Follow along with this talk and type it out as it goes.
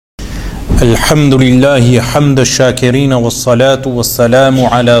الحمد لله حمد الشاكرين والصلاة والسلام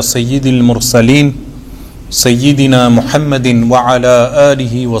على سيد المرسلين سيدنا محمد وعلى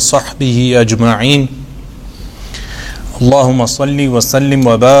آله وصحبه أجمعين. اللهم صل وسلم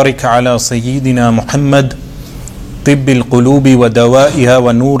وبارك على سيدنا محمد طب القلوب ودوائها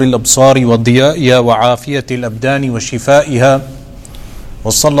ونور الأبصار وضيائها وعافية الأبدان وشفائها،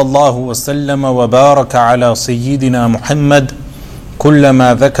 وصلى الله وسلم وبارك على سيدنا محمد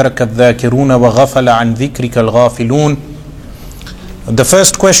كلما ذكرك الذاكرون وغفل عن ذكرك الغافلون. The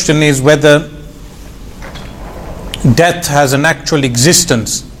first question is whether death has an actual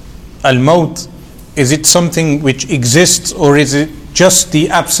existence. Al-Maut, is it something which exists, or is it just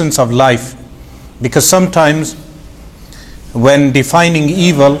the absence of life? Because sometimes when defining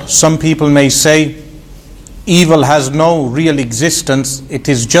evil, some people may say evil has no real existence, it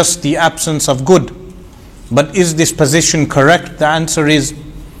is just the absence of good. But is this position correct? The answer is,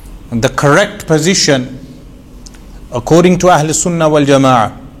 the correct position according to Ahl Sunnah wal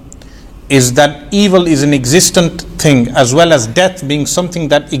Jama'ah is that evil is an existent thing, as well as death being something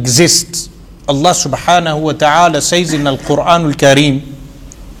that exists. Allah subhanahu wa ta'ala says in Al-Quran Al-Kareem,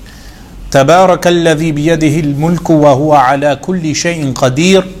 تبارك الذي بيده الملك وهو على كل شيء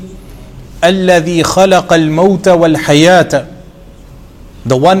قدير الذي خلق الموت والحياة.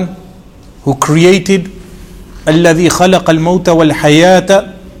 The one who created الذي خلق الموت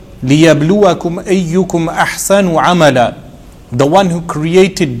والحياة ليبلوكم أيكم أحسن عملا. The one who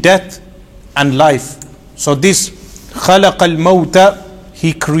created death and life. So this خلق الموت,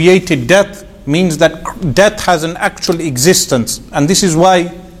 he created death, means that death has an actual existence. And this is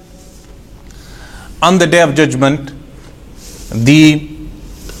why on the Day of Judgment, the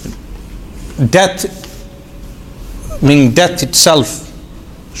death, meaning death itself,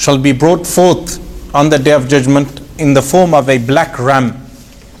 shall be brought forth on the Day of Judgment in the form of a black ram.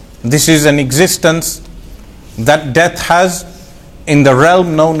 This is an existence that death has in the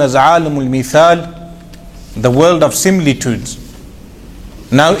realm known as Alamul Mithal, the world of similitudes.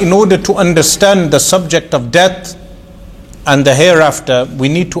 Now, in order to understand the subject of death and the hereafter, we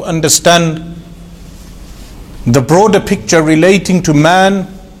need to understand the broader picture relating to man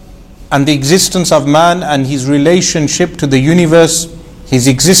and the existence of man and his relationship to the universe, his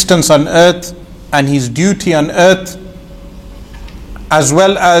existence on earth and his duty on earth, as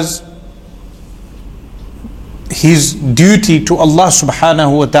well as his duty to Allah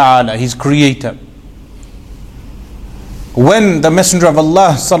subhanahu wa ta'ala, his creator. When the Messenger of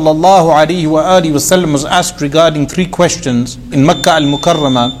Allah sallallahu alaihi wasallam was asked regarding three questions in Makkah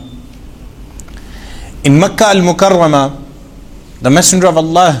al-Mukarramah, the Messenger of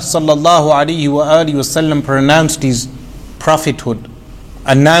Allah sallallahu alaihi wasallam pronounced his prophethood,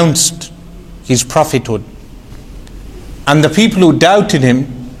 announced his prophethood. And the people who doubted him,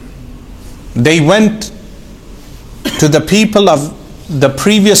 they went to the people of the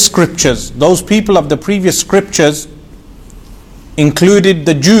previous scriptures. Those people of the previous scriptures included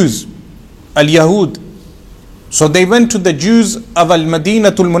the Jews, al-Yahud. So they went to the Jews of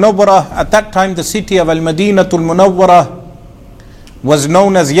al-Madinatul Munawwarah. At that time the city of al-Madinatul Munawwarah was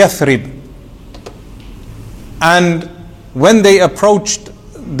known as Yathrib. And when they approached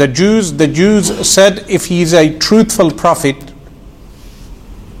the Jews said, if he is a truthful prophet,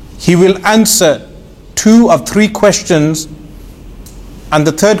 he will answer 2 of 3 questions, and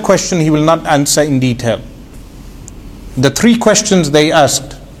the third question he will not answer in detail. The 3 questions they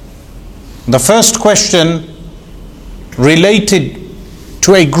asked, the first question related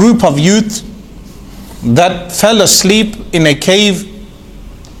to a group of youth that fell asleep in a cave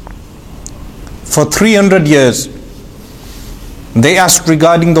for 300 years. They asked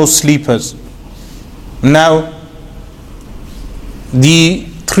regarding those sleepers. Now, the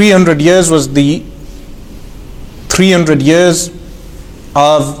 300 years was the 300 years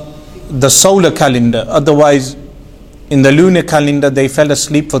of the solar calendar. Otherwise, in the lunar calendar, they fell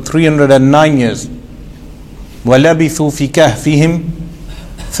asleep for 309 years. وَلَبِثُوا فِي كَهْفِهِمْ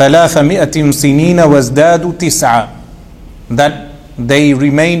 300 سِنِينَ وَازْدَادُوا 9. That they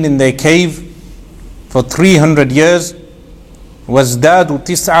remained in their cave for 300 years.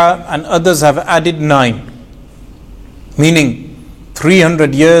 وَازْدَادُوا 9, and others have added 9. Meaning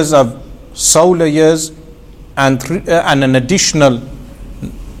 300 years of solar years and an additional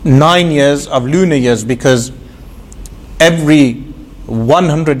 9 years of lunar years, because every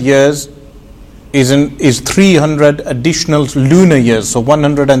 100 years is 300 additional lunar years, so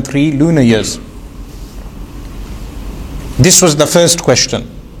 103 lunar years. This was the first question.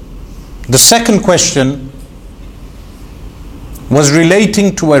 The second question was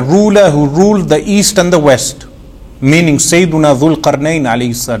relating to a ruler who ruled the east and the west, meaning Sayyiduna Dhul Qarnayn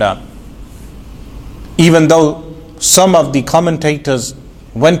alayhi salam. Even though some of the commentators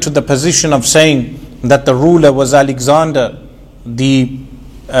went to the position of saying that the ruler was Alexander, the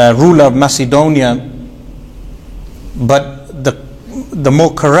ruler of Macedonia, but the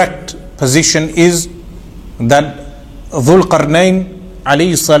more correct position is that Dhul Qarnayn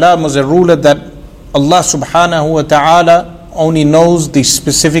alayhi salam was a ruler that Allah subhanahu wa ta'ala only knows the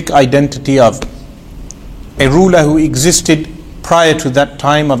specific identity of. A ruler who existed prior to that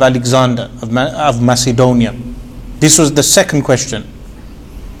time of Alexander of Macedonia. This was the second question.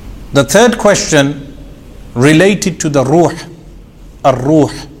 The third question related to the ruh,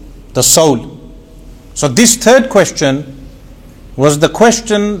 ar-ruh, the soul. So this third question was the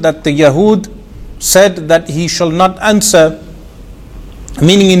question that the Yahud said that he shall not answer,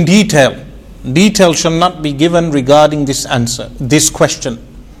 meaning in detail. Detail shall not be given regarding this answer, this question.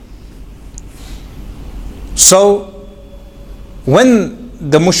 So when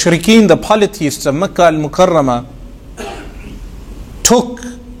the mushrikeen, the polytheists of Makkah al-Mukarramah took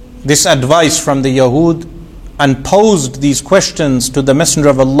this advice from the Yahud and posed these questions to the Messenger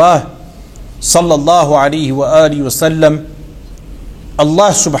of Allah sallallahu alaihi wasallam, Allah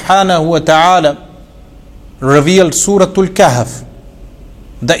subhanahu wa ta'ala revealed Surah Al-Kahf,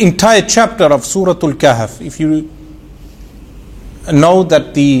 the entire chapter of Surah Al-Kahf. If you know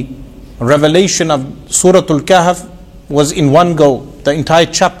that the revelation of Surah Al-Kahf was in one go, the entire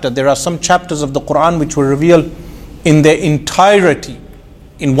chapter. There are some chapters of the Quran which were revealed in their entirety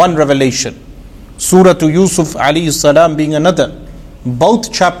in one revelation. Surah to Yusuf alayhi salam being another.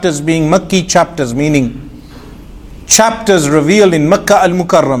 Both chapters being Makki chapters, meaning chapters revealed in Makkah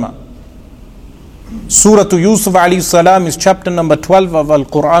al-Mukarramah. Surah to Yusuf alayhi salam is chapter number 12 of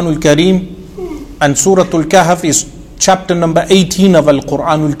Al-Quran al-Kareem, and Surah Al-Kahf is chapter number 18 of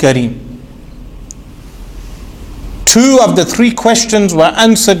Al-Quran al-Kareem. Two of the three questions were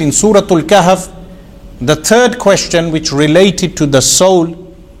answered in Surah Al-Kahf. The third question, which related to the soul,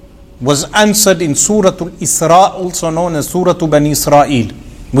 was answered in Surah Al-Isra, also known as Surah Bani Israel,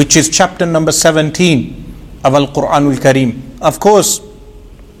 which is chapter number 17 of Al-Quran al-Kareem. Of course,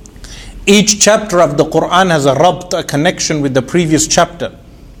 each chapter of the Quran has a rabt, a connection with the previous chapter.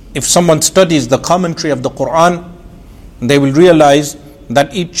 If someone studies the commentary of the Quran, they will realize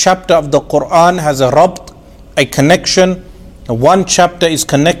that each chapter of the Quran has a rabt, a connection. One chapter is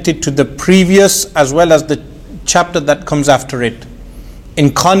connected to the previous as well as the chapter that comes after it,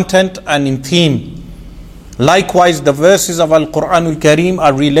 in content and in theme. Likewise, the verses of Al-Quran al-Kareem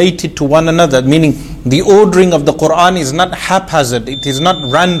are related to one another, meaning the ordering of the Quran is not haphazard, it is not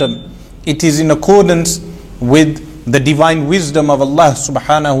random. It is in accordance with the divine wisdom of Allah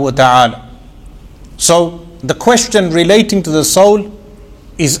subhanahu wa ta'ala. So the question relating to the soul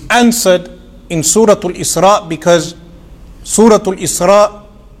is answered in Surah Al-Isra, because Surah Al-Isra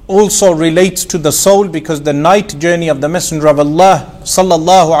also relates to the soul, because the night journey of the Messenger of Allah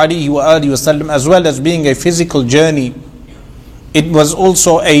sallallahu alaihi wasallam, as well as being a physical journey, it was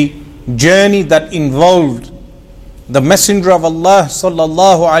also a journey that involved the Messenger of Allah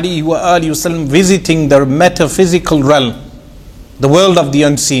sallallahu alaihi wasallam visiting the metaphysical realm, the world of the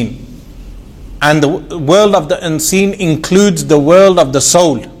unseen. And the world of the unseen includes the world of the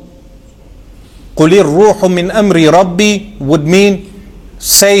soul. قُلِ الرُّوحُ مِنْ أَمْرِ رَبِّي would mean,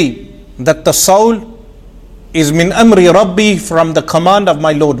 say that the soul is min amri Rabbi, from the command of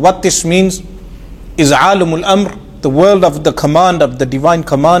my Lord. What this means is alamul amr, the world of the command, of the divine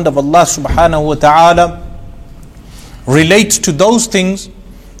command of Allah subhanahu wa ta'ala, relates to those things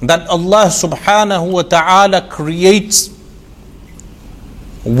that Allah subhanahu wa ta'ala creates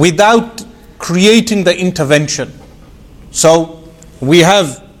without creating the intervention. So we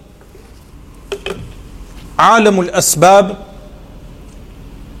have alamul asbab,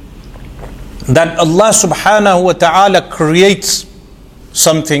 that Allah subhanahu wa ta'ala creates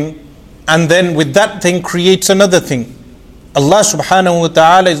something, and then with that thing creates another thing. Allah subhanahu wa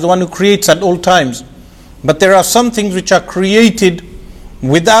ta'ala is the one who creates at all times. But there are some things which are created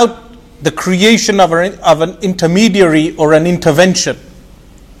without the creation of an intermediary or an intervention.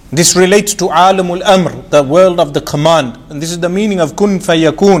 This relates to alamul amr, the world of the command. And this is the meaning of kun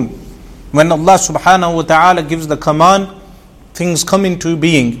fayakun. When Allah subhanahu wa ta'ala gives the command, things come into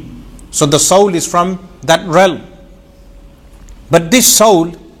being. So the soul is from that realm. But this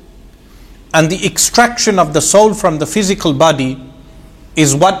soul and the extraction of the soul from the physical body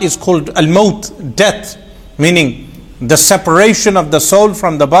is what is called al-maut, death. Meaning the separation of the soul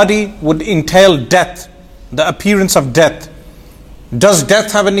from the body would entail death, the appearance of death. Does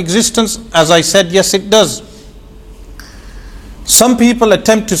death have an existence? As I said, yes, it does. Some people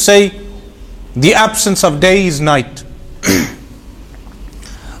attempt to say the absence of day is night,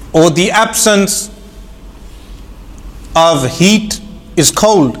 or the absence of heat is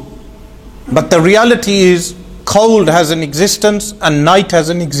cold. But the reality is cold has an existence and night has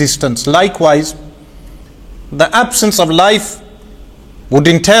an existence. Likewise, the absence of life would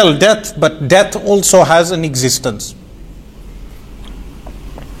entail death, but death also has an existence.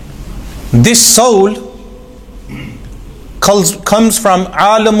 This soul comes from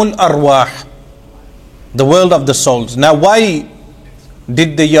Alamul Arwah, the world of the souls. Now, why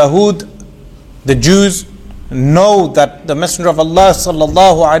did the Yahud, the Jews, know that the Messenger of Allah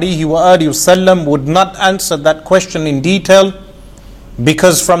sallallahu alaihi wasallam would not answer that question in detail?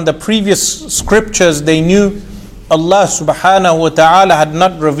 Because from the previous scriptures they knew Allah subhanahu wa ta'ala had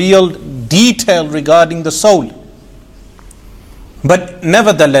not revealed detail regarding the soul. But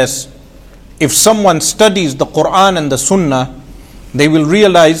nevertheless, if someone studies the Quran and the Sunnah, they will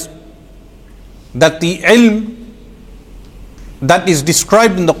realize that the ilm that is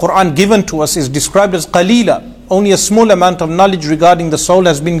described in the Quran given to us is described as qalila. Only a small amount of knowledge regarding the soul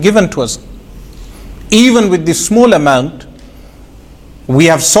has been given to us. Even with this small amount, we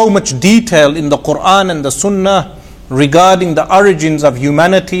have so much detail in the Quran and the Sunnah regarding the origins of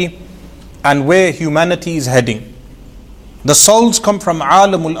humanity and where humanity is heading. The souls come from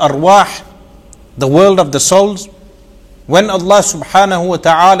Alamul Arwah, the world of the souls. When Allah subhanahu wa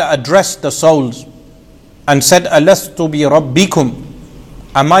ta'ala addressed the souls and said, Alastu bi rabbikum,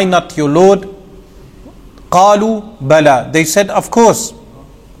 am I not your Lord? Qalu bala, they said, of course.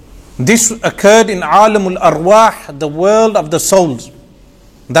 This occurred in Alamul Arwah, the world of the souls,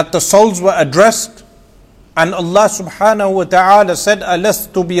 that the souls were addressed, and Allah subhanahu wa ta'ala said,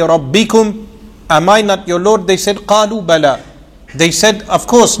 Alastu bi rabbikum, am I not your Lord? They said, Qalu bala, they said, of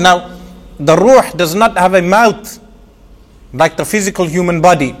course. Now, the ruh does not have a mouth like the physical human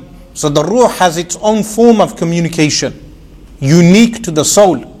body. So the ruh has its own form of communication, unique to the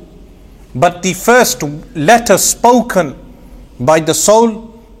soul. But the first letter spoken by the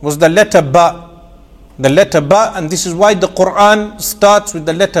soul was the letter ba. The letter ba, and this is why the Quran starts with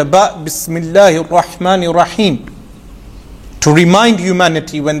the letter ba, Bismillahir Rahmanir Rahim. To remind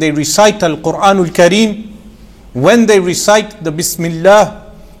humanity when they recite Al-Quranul Kareem, when they recite the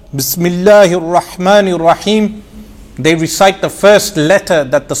Bismillah, Bismillahir Rahmanir Rahim, they recite the first letter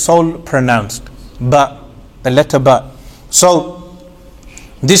that the soul pronounced, ba, the letter ba. So,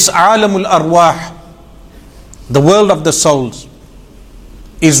 this Alamul Arwah, the world of the souls,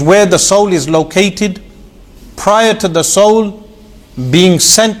 is where the soul is located prior to the soul being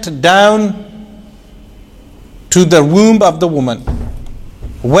sent down to the womb of the woman.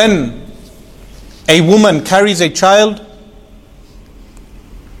 When a woman carries a child,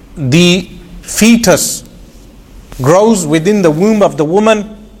 the fetus grows within the womb of the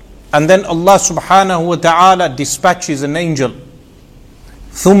woman, and then Allah subhanahu wa ta'ala dispatches an angel.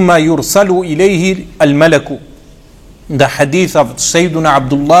 ثُمَّ يُرْسَلُ إِلَيْهِ الْمَلَكُ. The hadith of Sayyiduna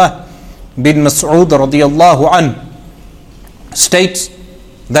Abdullah bin Mas'ud radiyallahu anhu states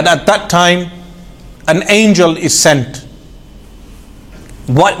that at that time an angel is sent.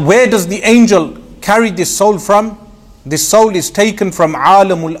 Where does the angel carry this soul from? This soul is taken from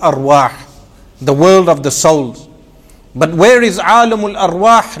Alamul Arwah, the world of the souls. But where is Alamul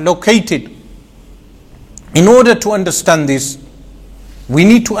Arwah located? In order to understand this, we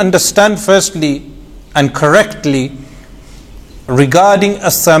need to understand firstly and correctly regarding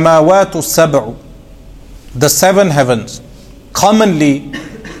as-samawatu sab'u, the seven heavens. Commonly,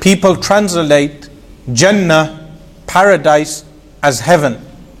 people translate Jannah, paradise, as heaven.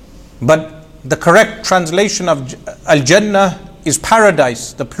 But the correct translation of Al-Jannah is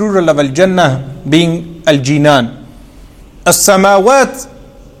paradise, the plural of Al-Jannah being Al-Jinan. As-samawat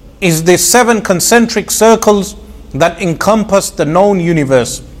is the seven concentric circles that encompass the known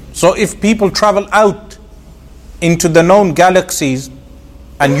universe. So if people travel out into the known galaxies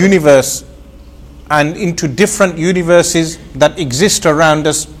and universe and into different universes that exist around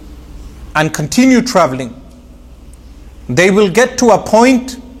us and continue traveling, they will get to a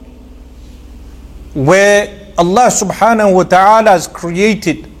point where Allah subhanahu wa ta'ala has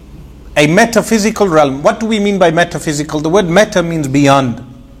created a metaphysical realm. What do we mean by metaphysical? The word meta means beyond,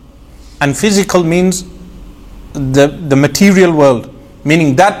 and physical means the material world,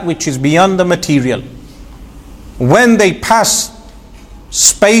 meaning that which is beyond the material. When they pass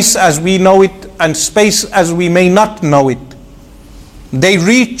space as we know it and space as we may not know it, they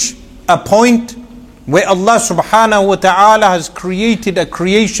reach a point where Allah subhanahu wa ta'ala has created a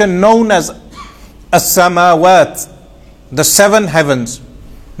creation known as as-samawat, the seven heavens.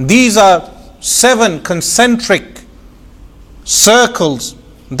 These are seven concentric circles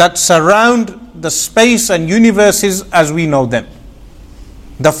that surround the space and universes as we know them.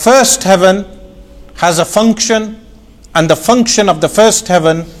 The first heaven has a function And the function of the first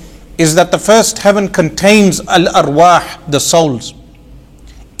heaven is that the first heaven contains al-arwah, the souls.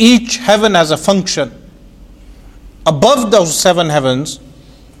 Each heaven has a function. Above those 7 heavens,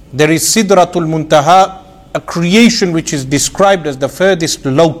 there is Sidratul Muntaha, a creation which is described as the furthest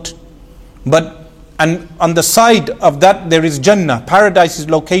lot. And on the side of that there is Jannah. Paradise is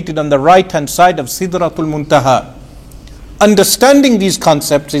located on the right hand side of Sidratul Muntaha. Understanding these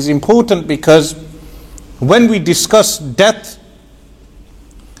concepts is important because when we discuss death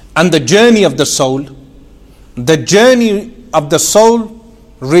and the journey of the soul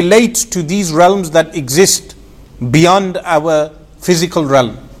relates to these realms that exist beyond our physical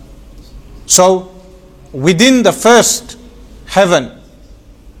realm. So within the first heaven,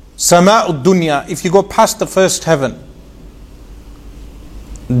 Sama'ud Dunya, if you go past the first heaven,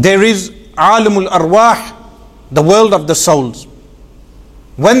 there is Alamul Arwah, the world of the souls.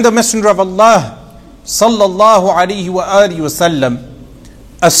 When the Messenger of Allah sallallahu alaihi wasallam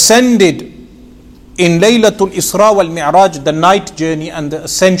ascended in Laylatul Isra wal Mi'raj, the night journey and the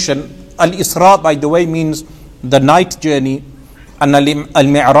ascension. Al-Isra, by the way, means the night journey, and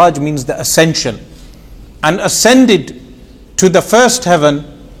Al-Mi'raj means the ascension. And ascended to the first heaven,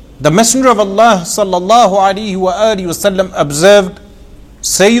 the Messenger of Allah sallallahu alaihi wasallam observed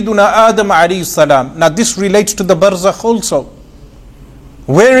Sayyiduna Adam alayhi salam. Now this relates to the barzakh also.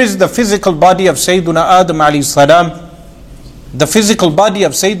 Where is the physical body of Sayyiduna Adam alayhi salam? The physical body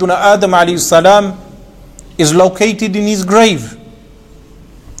of Sayyiduna Adam alayhi salam is located in his grave.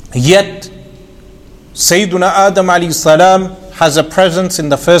 Yet Sayyiduna Adam alayhi salam has a presence in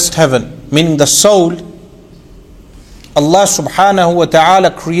the first heaven, meaning the soul. Allah subhanahu wa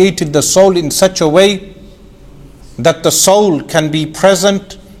ta'ala created the soul in such a way that the soul can be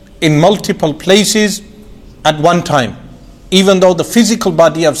present in multiple places at one time. Even though the physical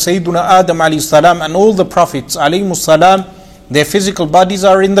body of Sayyiduna Adam alayhi salam and all the prophets alayhi salam, their physical bodies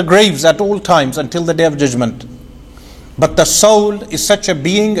are in the graves at all times until the day of judgment. But the soul is such a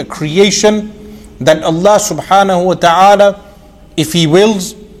being, a creation, that Allah subhanahu wa ta'ala, if He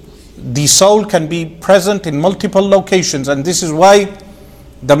wills, the soul can be present in multiple locations. And this is why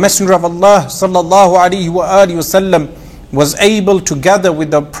the Messenger of Allah sallallahu alaihi wasallam was able to gather with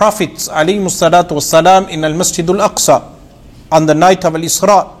the prophets alayhi salatu wasalam in Al-Masjid Al-Aqsa on the night of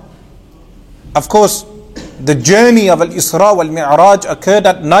Al-Isra. Of course, the journey of Al-Isra wal-Mi'raj occurred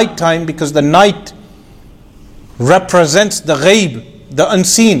at night time because the night represents the ghaib, the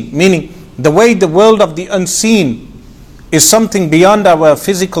unseen, meaning the way the world of the unseen is something beyond our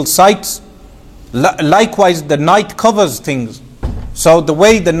physical sights. Likewise, the night covers things. So the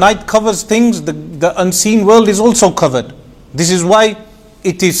way the night covers things, the unseen world is also covered. This is why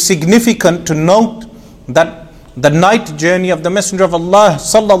it is significant to note that the night journey of the Messenger of Allah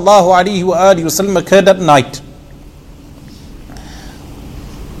sallallahu alaihi wasallam occurred at night.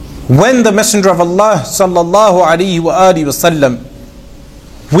 When the Messenger of Allah sallallahu alaihi wasallam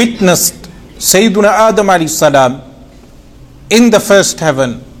witnessed Sayyiduna Adam alayhi salam in the first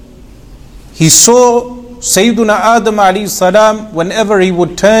heaven, he saw Sayyiduna Adam alayhi salam, whenever he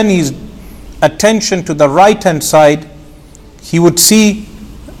would turn his attention to the right hand side, he would see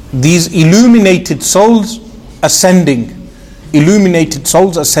these illuminated souls ascending. Illuminated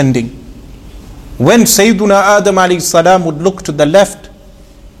souls ascending. When Sayyiduna Adam alayhi salam would look to the left,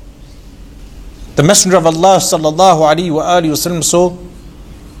 the Messenger of Allah sallallahu alaihi wasallam saw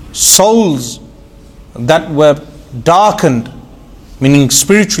souls that were darkened, meaning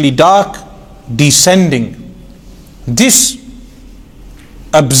spiritually dark, descending. This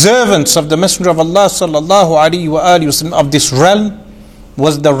observance of the Messenger of Allah sallallahu alaihi wasallam of this realm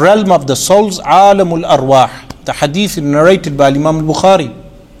was the realm of the souls, Alamul Arwah. The hadith is narrated by Imam al-Bukhari.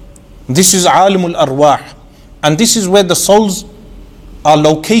 This is Alamul Arwah, and this is where the souls are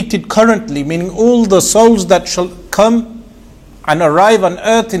located currently, meaning all the souls that shall come and arrive on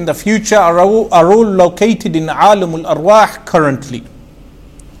earth in the future are all located in Alamul Arwah currently.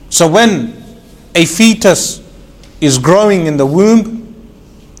 So when a fetus is growing in the womb,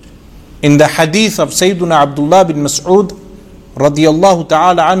 in the hadith of Sayyiduna Abdullah bin Mas'ud radiyallahu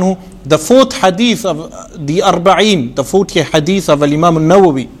ta'ala anhu, the fourth hadith of the Arba'in, the 40th hadith of Imam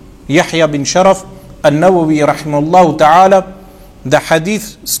al-Nawawi, Yahya bin Sharaf al-Nawawi rahimahullah ta'ala, the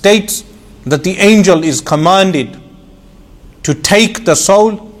hadith states that the angel is commanded to take the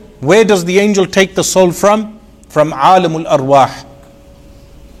soul. Where does the angel take the soul from? From Alamul Arwah.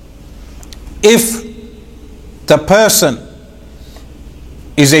 If the person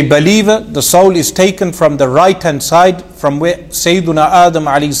is a believer, the soul is taken from the right hand side from where Sayyiduna Adam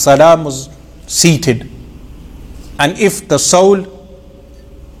alayhi salam was seated. And if the soul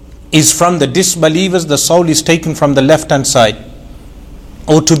is from the disbelievers, the soul is taken from the left hand side.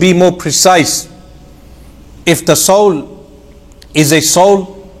 Or to be more precise, if the soul is a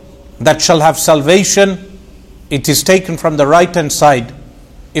soul that shall have salvation, it is taken from the right hand side.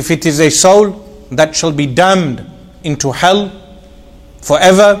 If it is a soul that shall be damned into hell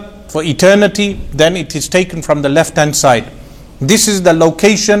forever, for eternity, then it is taken from the left hand side. This is the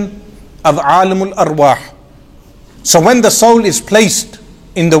location of Alamul Arwah. So when the soul is placed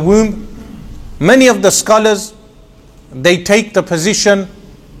in the womb, many of the scholars, they take the position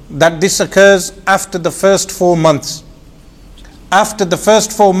that this occurs after the first 4 months. After the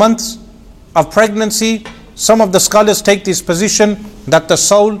first 4 months of pregnancy, some of the scholars take this position that the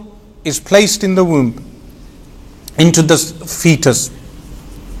soul is placed in the womb, into the fetus.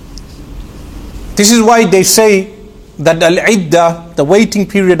 This is why they say that al-iddah, the waiting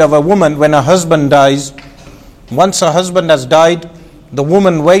period of a woman when her husband dies, once her husband has died, the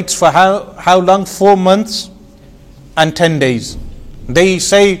woman waits for how long? 4 months and 10 days. They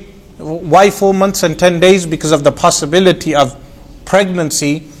say, why 4 months and 10 days? Because of the possibility of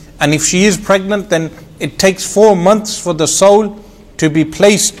pregnancy. And if she is pregnant, then it takes 4 months for the soul to be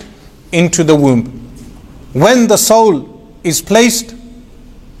placed into the womb. When the soul is placed,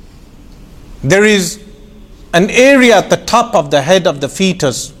 there is an area at the top of the head of the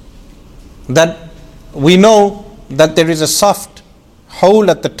fetus that we know that there is a soft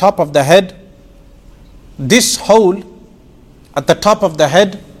hole at the top of the head. This hole at the top of the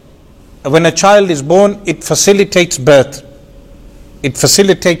head, when a child is born, it facilitates birth. It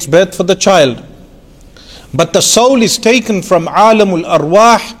facilitates birth for the child. But the soul is taken from Alamul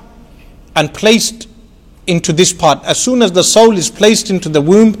Arwah and placed into this part. As soon as the soul is placed into the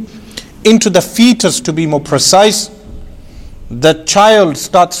womb, into the fetus to be more precise, the child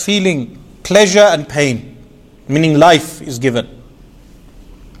starts feeling pleasure and pain, meaning life is given.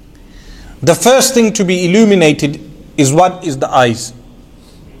 The first thing to be illuminated is what? Is the eyes.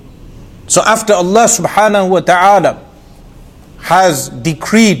 So after Allah subhanahu wa ta'ala has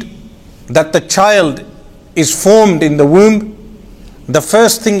decreed that the child is formed in the womb, the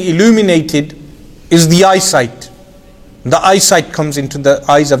first thing illuminated is the eyesight. The eyesight comes into the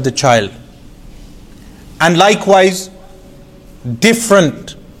eyes of the child. And likewise,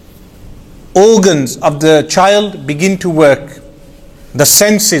 different organs of the child begin to work. The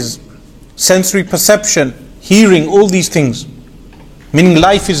senses, sensory perception, hearing, all these things, meaning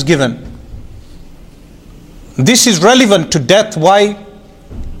life is given. This is relevant to death. Why?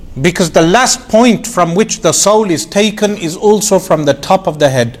 Because the last point from which the soul is taken is also from the top of the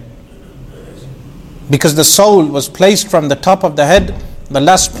head. Because the soul was placed from the top of the head, the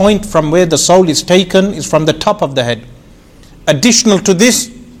last point from where the soul is taken is from the top of the head. Additional to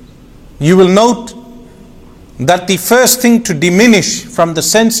this, you will note that the first thing to diminish from the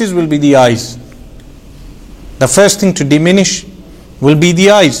senses will be the eyes. The first thing to diminish will be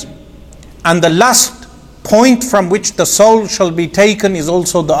the eyes. And the last point from which the soul shall be taken is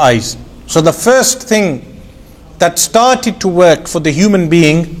also the eyes. So the first thing that started to work for the human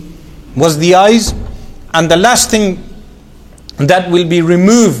being was the eyes, and the last thing that will be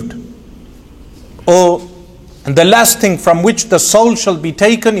removed, or the last thing from which the soul shall be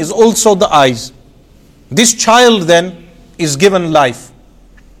taken, is also the eyes. This child then is given life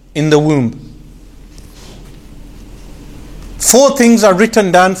in the womb. 4 things are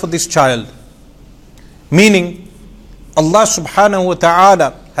written down for this child, meaning Allah subhanahu wa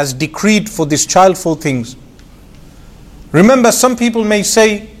ta'ala has decreed for this child 4 things. Remember, some people may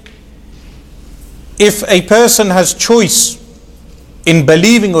say, if a person has choice in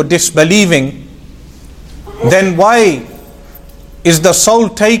believing or disbelieving, then why is the soul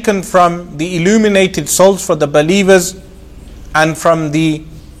taken from the illuminated souls for the believers and from the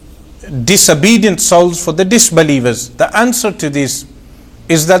disobedient souls for the disbelievers? The answer to this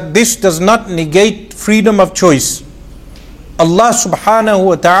is that this does not negate freedom of choice. Allah subhanahu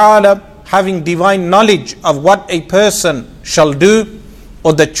wa ta'ala, having divine knowledge of what a person shall do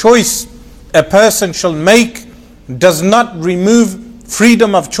or the choice a person shall make, does not remove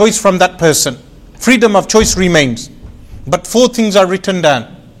freedom of choice from that person. Freedom of choice remains. But 4 things are written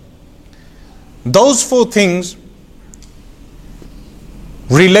down. Those 4 things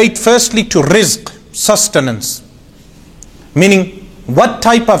relate firstly to rizq, sustenance. Meaning, what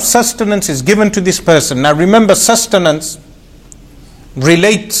type of sustenance is given to this person? Now remember, sustenance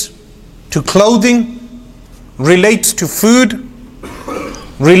relates to clothing, relates to food,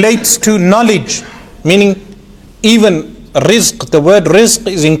 relates to knowledge. Meaning, even rizq, the word rizq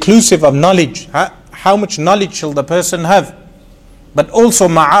is inclusive of knowledge. How much knowledge shall the person have? But also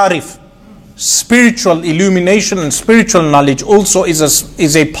ma'arif, spiritual illumination and spiritual knowledge also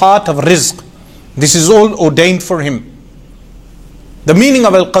is a part of rizq. This is all ordained for him. The meaning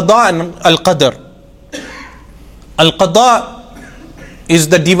of al-qada and al-qadr. Al-qada is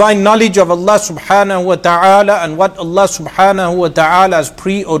the divine knowledge of Allah subhanahu wa ta'ala and what Allah subhanahu wa ta'ala has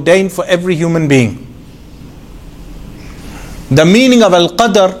preordained for every human being. The meaning of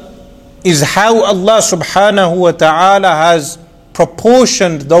al-qadr is how Allah subhanahu wa ta'ala has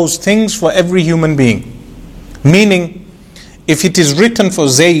proportioned those things for every human being. Meaning, if it is written for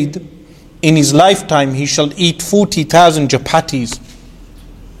Zayd, in his lifetime he shall eat 40,000 chapatis.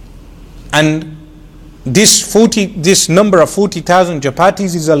 And this number of 40,000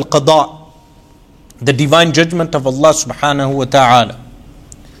 chapatis is al-qada, the divine judgment of Allah subhanahu wa ta'ala.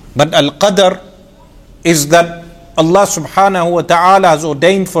 But al-qadr is that Allah subhanahu wa ta'ala has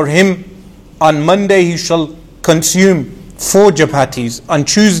ordained for him on Monday he shall consume 4 chapatis. On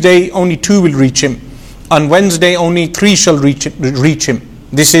Tuesday only 2 will reach him. On Wednesday only 3 shall reach him.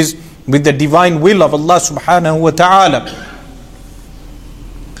 This is with the divine will of Allah subhanahu wa ta'ala.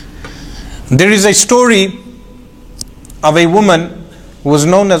 There is a story of a woman who was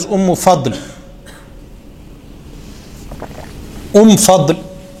known as Fadl. Fadl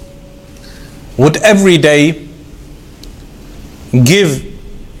would every day give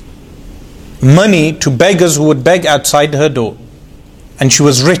money to beggars who would beg outside her door. And she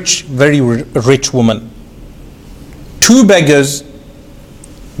was rich, very rich woman. 2 beggars,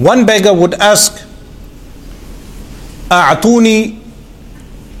 one beggar would ask, A'atuni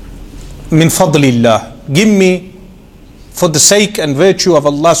min fadlillah, give me for the sake and virtue of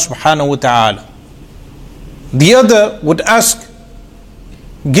Allah subhanahu wa ta'ala. The other would ask,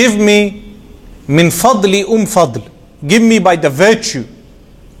 give me min fadli Fadl, give me by the virtue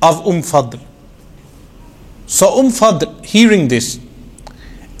of Fadl. So Fadl, hearing this,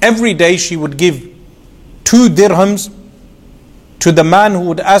 every day she would give 2 dirhams to the man who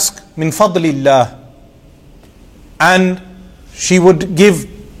would ask min fadlillah, and she would give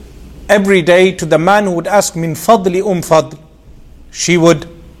every day to the man who would ask min fadli Fadl. She would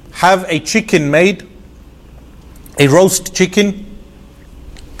have a chicken made, a roast chicken,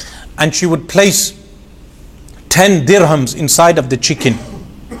 and she would place 10 dirhams inside of the chicken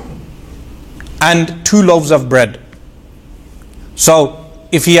and 2 loaves of bread. So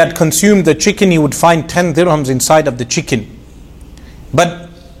if he had consumed the chicken, he would find 10 dirhams inside of the chicken. But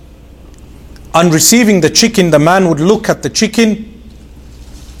on receiving the chicken, the man would look at the chicken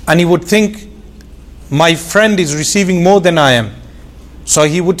and he would think, my friend is receiving more than I am. So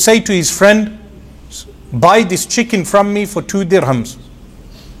he would say to his friend, buy this chicken from me for 2 dirhams.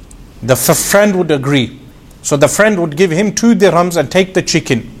 The friend would agree. So the friend would give him 2 dirhams and take the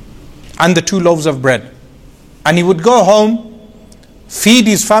chicken and the 2 loaves of bread. And he would go home, feed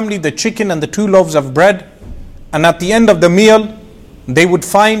his family the chicken and the 2 loaves of bread. And at the end of the meal, they would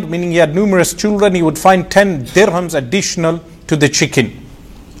find, meaning he had numerous children, he would find 10 dirhams additional to the chicken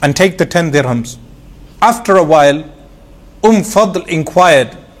and take the 10 dirhams. After a while, Fadl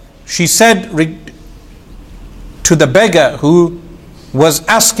inquired. She said to the beggar who was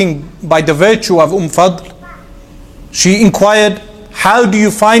asking by the virtue of Fadl, she inquired, how do you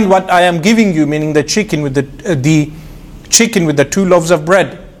find what I am giving you, meaning the chicken with the chicken with the 2 loaves of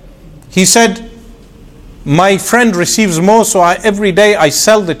bread? He said, my friend receives more, so every day I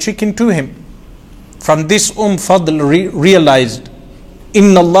sell the chicken to him. From this Fadl realized,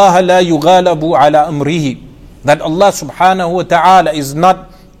 Inna Allah la yughalabu ala amrihi, that Allah subhanahu wa ta'ala is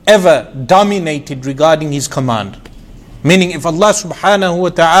not ever dominated regarding his command. Meaning, if Allah subhanahu wa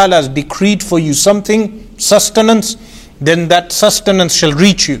ta'ala has decreed for you something, sustenance, then that sustenance shall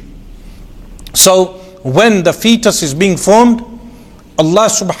reach you. So when the fetus is being formed, Allah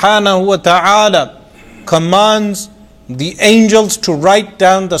subhanahu wa ta'ala commands the angels to write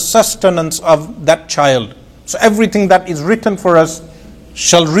down the sustenance of that child. So everything that is written for us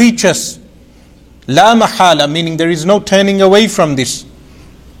shall reach us. La mahala, meaning there is no turning away from this.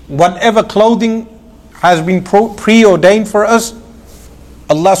 Whatever clothing has been preordained for us,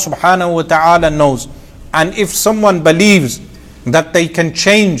 Allah subhanahu wa ta'ala knows. And if someone believes that they can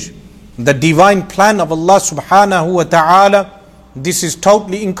change the divine plan of Allah subhanahu wa ta'ala, this is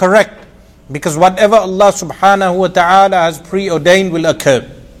totally incorrect. Because whatever Allah subhanahu wa ta'ala has preordained will occur.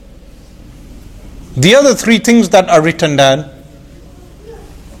 The other 3 things that are written down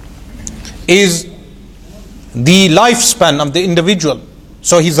is the lifespan of the individual.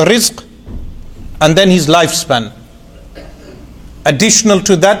 So his rizq and then his lifespan. Additional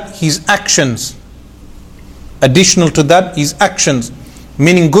to that, his actions. Additional to that, his actions,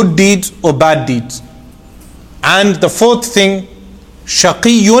 meaning good deeds or bad deeds. And the 4th thing,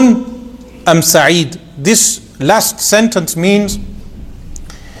 shaqiyun am Sa'id. This last sentence means,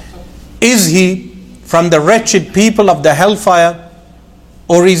 is he from the wretched people of the hellfire,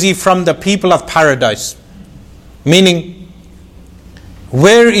 or is he from the people of paradise? Meaning,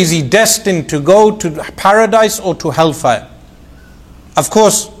 where is he destined to go, to paradise or to hellfire? Of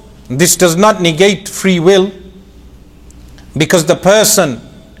course, this does not negate free will, because the person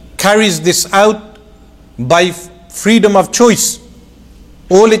carries this out by freedom of choice.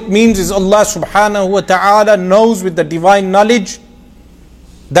 All it means is Allah subhanahu wa ta'ala knows with the divine knowledge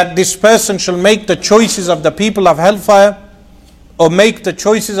that this person shall make the choices of the people of hellfire or make the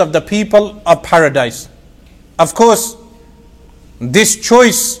choices of the people of paradise. Of course, this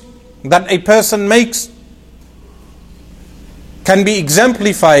choice that a person makes can be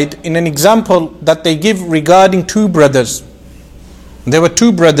exemplified in an example that they give regarding two brothers. There were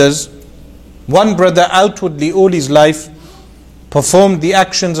two brothers. One brother outwardly all his life performed the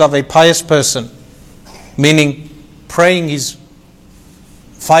actions of a pious person, meaning praying his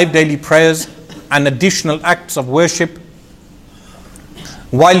 5 daily prayers and additional acts of worship,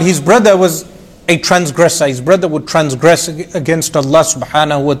 while his brother was a transgressor. His brother would transgress against Allah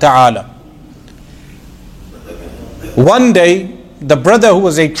subhanahu wa ta'ala. One day, the brother who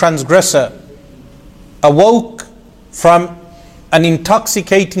was a transgressor awoke from an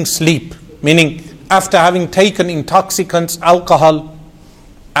intoxicating sleep, meaning after having taken intoxicants, alcohol,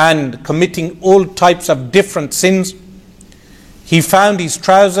 and committing all types of different sins, he found his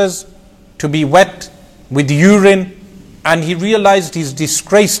trousers to be wet with urine, and he realized his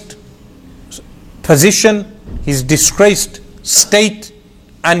disgraced position, his disgraced state,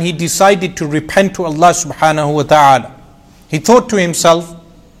 and he decided to repent to Allah subhanahu wa ta'ala. He thought to himself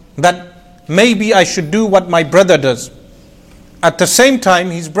that maybe I should do what my brother does. At the same time,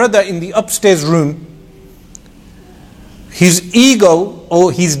 his brother in the upstairs room, his ego,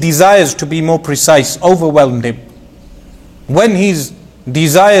 or his desires to be more precise, overwhelmed him. When his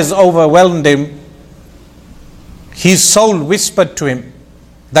desires overwhelmed him, his soul whispered to him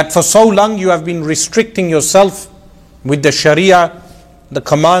that for so long you have been restricting yourself with the Sharia, the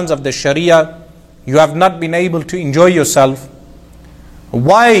commands of the Sharia. You have not been able to enjoy yourself.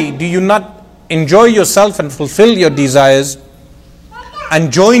 Why do you not enjoy yourself and fulfill your desires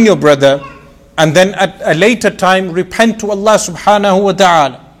and join your brother, and then at a later time repent to Allah subhanahu wa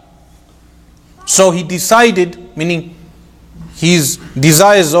ta'ala? So he decided, meaning his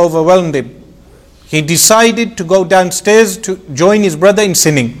desires overwhelmed him, he decided to go downstairs to join his brother in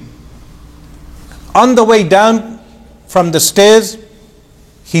sinning. On the way down from the stairs,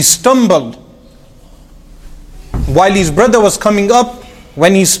 he stumbled. While his brother was coming up,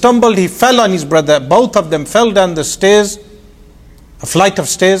 when he stumbled, he fell on his brother. Both of them fell down the stairs, a flight of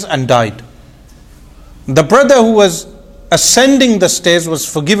stairs, and died. The brother who was ascending the stairs was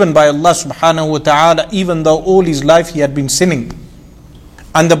forgiven by Allah subhanahu wa ta'ala, even though all his life he had been sinning.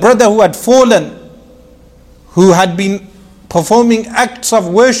 And the brother who had fallen, who had been performing acts of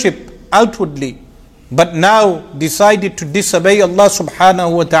worship outwardly, but now decided to disobey Allah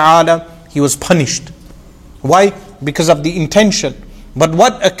subhanahu wa ta'ala, he was punished. Why? Because of the intention. But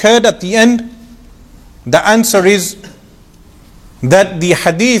what occurred at the end? The answer is that the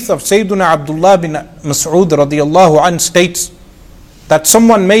hadith of Sayyiduna Abdullah bin Mas'ud radiyallahu anh states that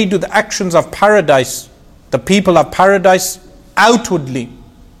someone may do the actions of paradise, the people of paradise, outwardly,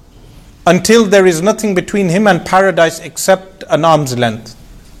 until there is nothing between him and paradise except an arm's length.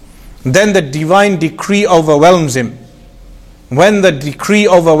 Then the divine decree overwhelms him. When the decree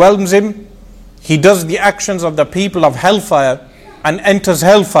overwhelms him, he does the actions of the people of hellfire and enters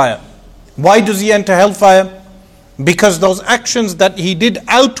hellfire. Why does he enter hellfire? Because those actions that he did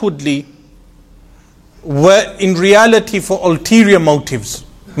outwardly were in reality for ulterior motives.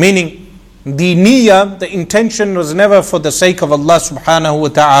 Meaning, the niyyah, the intention, was never for the sake of Allah subhanahu wa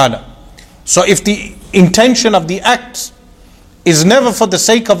ta'ala. So if the intention of the acts is never for the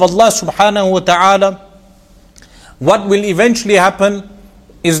sake of Allah subhanahu wa ta'ala, what will eventually happen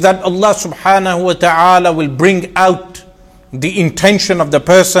is that Allah subhanahu wa ta'ala will bring out the intention of the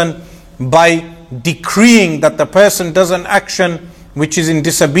person by decreeing that the person does an action which is in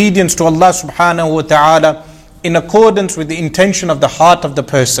disobedience to Allah subhanahu wa ta'ala in accordance with the intention of the heart of the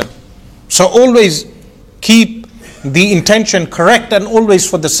person. So always keep the intention correct and always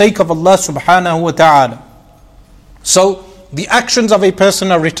for the sake of Allah subhanahu wa ta'ala. So the actions of a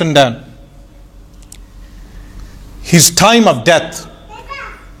person are written down. His time of death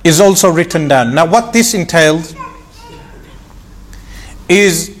is also written down. Now what this entails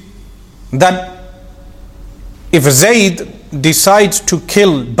is that if Zayd decides to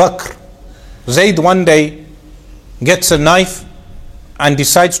kill Bakr, Zayd one day gets a knife and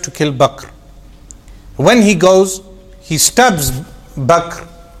decides to kill Bakr. When he goes, he stabs Bakr,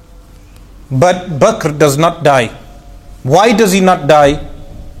 but Bakr does not die. Why does he not die?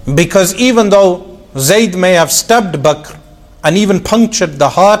 Because even though Zayd may have stabbed Bakr and even punctured the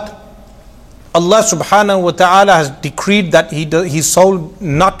heart, Allah subhanahu wa ta'ala has decreed that his soul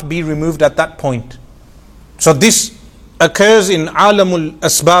not be removed at that point. So this occurs in alamul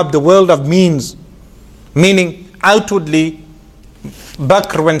asbab, the world of means, meaning outwardly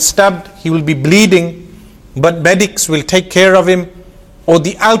Bakr, when stabbed, he will be bleeding, but medics will take care of him, or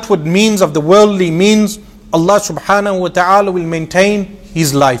the outward means of the worldly means, Allah subhanahu wa ta'ala will maintain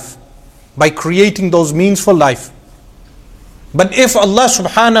his life by creating those means for life. But if Allah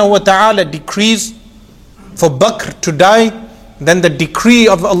subhanahu wa ta'ala decrees for Bakr to die, then the decree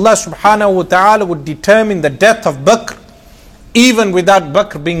of Allah subhanahu wa ta'ala would determine the death of Bakr even without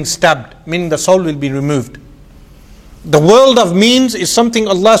Bakr being stabbed, meaning the soul will be removed. The world of means is something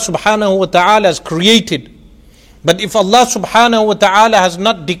Allah subhanahu wa ta'ala has created. But if Allah subhanahu wa ta'ala has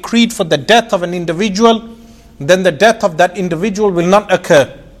not decreed for the death of an individual, then the death of that individual will not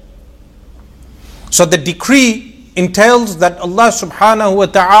occur. So the decree entails that Allah subhanahu wa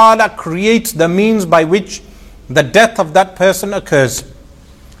ta'ala creates the means by which the death of that person occurs.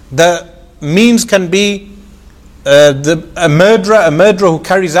 The means can be a murderer who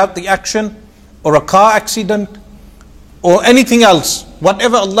carries out the action, or a car accident, or anything else,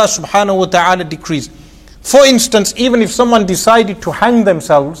 whatever Allah subhanahu wa ta'ala decrees. For instance, even if someone decided to hang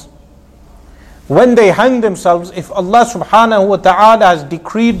themselves, when they hang themselves, if Allah subhanahu wa ta'ala has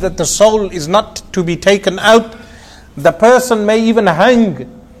decreed that the soul is not to be taken out, the person may even hang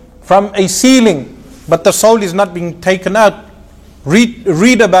from a ceiling, but the soul is not being taken out.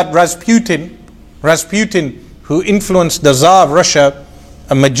 Read about Rasputin, who influenced the Tsar of Russia,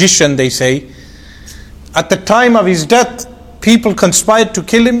 a magician they say. At the time of his death, people conspired to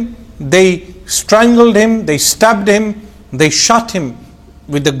kill him. They strangled him, they stabbed him, they shot him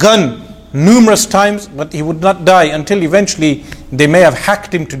with a gun numerous times, but he would not die until eventually they may have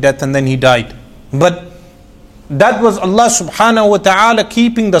hacked him to death and then he died. But that was Allah subhanahu wa ta'ala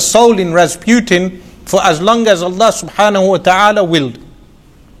keeping the soul in Rasputin for as long as Allah subhanahu wa ta'ala willed.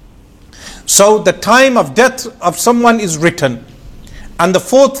 So the time of death of someone is written. And the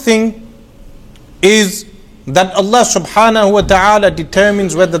fourth thing is that Allah subhanahu wa ta'ala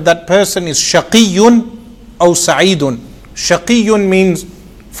determines whether that person is shaqiyun or sa'idun. Shaqiyun means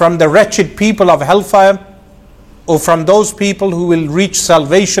from the wretched people of hellfire, or from those people who will reach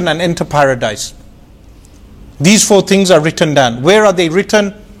salvation and enter paradise. These four things are written down. Where are they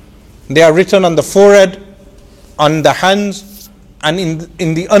written? They are written on the forehead, on the hands, and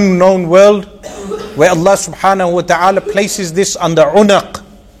in the unknown world, where Allah subhanahu wa ta'ala places this on the unaq,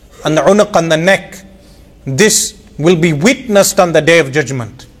 on the neck. This will be witnessed on the day of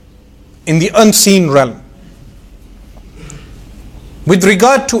judgment, in the unseen realm. With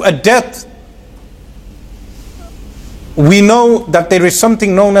regard to a death, we know that there is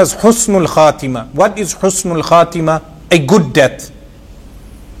something known as husnul khatima. What is husnul khatima? A good death.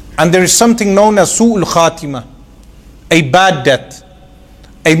 And there is something known as su'ul khatima, a bad death.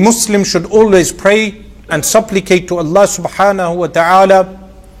 A Muslim should always pray and supplicate to Allah subhanahu wa ta'ala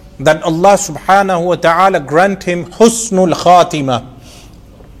that Allah subhanahu wa ta'ala grant him husnul khatima,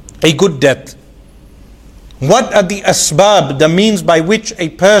 a good death. What are the asbab, the means by which a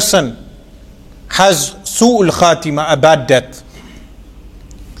person has su'ul khatima, a bad death?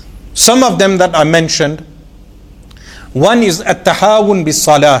 Some of them that are mentioned. One is at-tahawun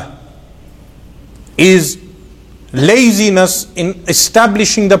bis-salah, is laziness in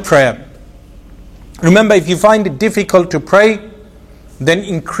establishing the prayer. Remember, if you find it difficult to pray, then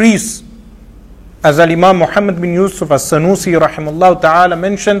increase, as Al-Imam Muhammad bin Yusuf as-Sanusi rahimahullah ta'ala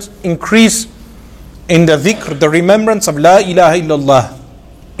mentions, increase in the dhikr, the remembrance of La ilaha illallah.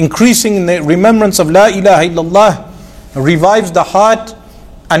 Increasing in the remembrance of La ilaha illallah revives the heart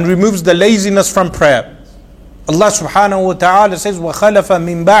and removes the laziness from prayer. Allah subhanahu wa ta'ala says, وَخَلَفَ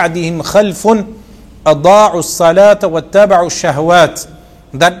مِن بَعْدِهِمْ خَلْفٌ أَضَاعُوا الصَّلَاةَ وَاتَّبَعُوا الشَّهَوَاتِ.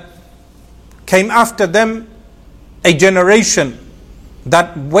 That came after them a generation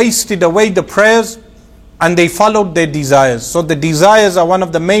that wasted away the prayers and they followed their desires. So the desires are one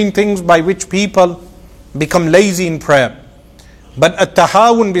of the main things by which people become lazy in prayer. But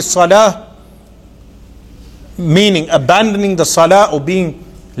at-tahawun bis-salah, meaning abandoning the salah or being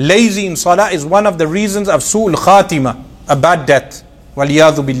lazy in salah, is one of the reasons of su'ul khatima, a bad death.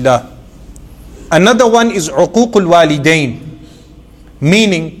 Waliyadhu billah. Another one is uququl walidain,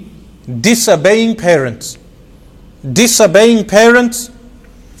 meaning disobeying parents. Disobeying parents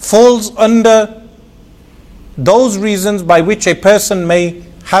falls under those reasons by which a person may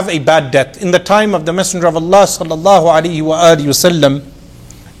have a bad death. In the time of the Messenger of Allah sallallahu alaihi wasallam,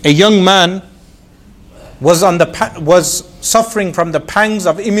 a young man was suffering from the pangs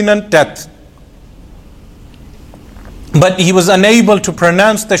of imminent death, but he was unable to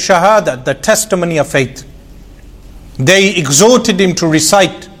pronounce the shahada, the testimony of faith. They exhorted him to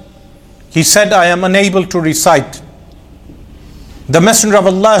recite. He said, I am unable to recite. The Messenger of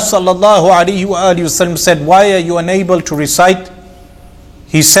Allah sallallahu alaihi wasallam said, why are you unable to recite?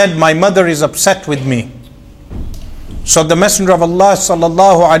 He said, my mother is upset with me. So the Messenger of Allah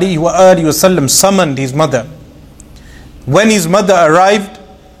sallallahu alaihi wasallam summoned his mother. When his mother arrived,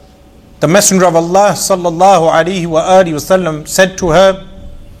 the Messenger of Allah sallallahu alaihi wasallam said to her,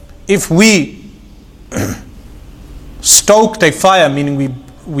 if we stoked a fire, meaning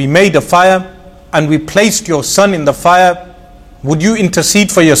we made a fire and we placed your son in the fire, would you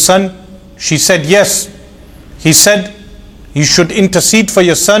intercede for your son? She said, yes. He said, you should intercede for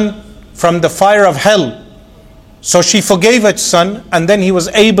your son from the fire of hell. So she forgave her son, and then he was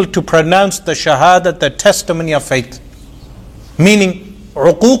able to pronounce the shahada, the testimony of faith. Meaning,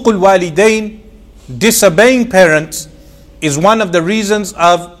 uququl walidain, disobeying parents, is one of the reasons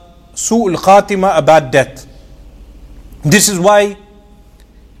of su'ul khatima, a bad death. This is why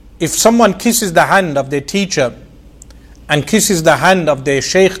if someone kisses the hand of their teacher and kisses the hand of their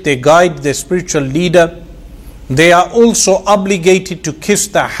sheikh, their guide, their spiritual leader, they are also obligated to kiss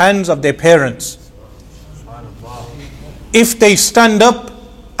the hands of their parents. If they stand up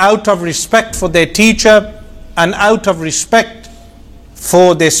out of respect for their teacher and out of respect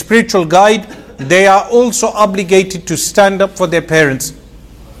for their spiritual guide, they are also obligated to stand up for their parents.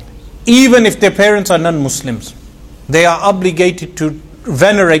 Even if their parents are non-Muslims, they are obligated to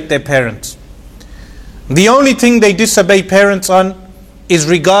venerate their parents. The only thing they disobey parents on is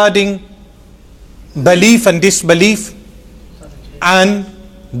regarding belief and disbelief and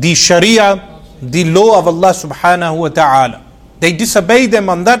the Sharia, the law of Allah subhanahu wa ta'ala. They disobey them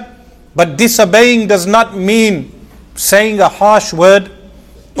on that, but disobeying does not mean saying a harsh word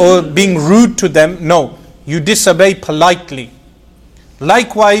or being rude to them. No, you disobey politely.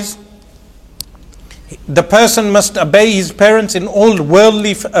 Likewise, the person must obey his parents in all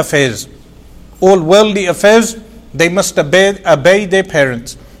worldly affairs. All worldly affairs, they must obey their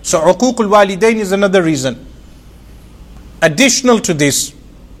parents. So uququl walidain is another reason. Additional to this,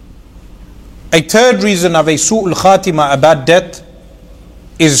 a third reason of a su'ul khatima, a bad death,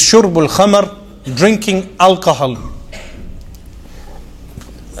 is shurbul khamar, drinking alcohol.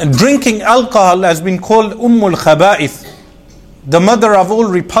 Drinking alcohol has been called ummul khaba'ith, the mother of all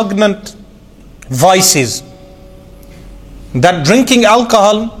repugnant vices. That drinking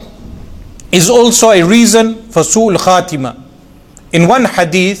alcohol is also a reason for su'ul khatima. In one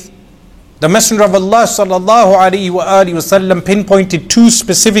hadith, the Messenger of Allah sallallahu alaihi wasallam pinpointed two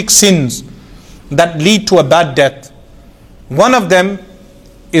specific sins that lead to a bad death. One of them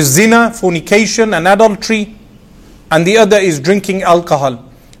is zina, fornication and adultery, and the other is drinking alcohol.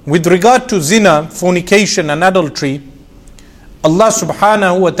 With regard to zina, fornication and adultery, Allah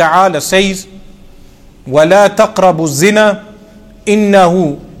subhanahu wa ta'ala says, وَلَا تَقْرَبُوا الزِّنَا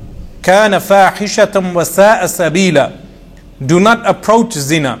إِنَّهُ كَانَ فَاحِشَةً وَسَاءَ سَبِيلًا. Do not approach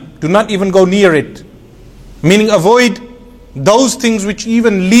zina. Do not even go near it. Meaning avoid those things which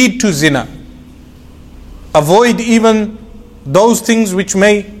even lead to zina. Avoid even those things which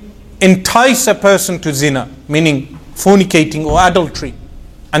may entice a person to zina, meaning fornicating or adultery.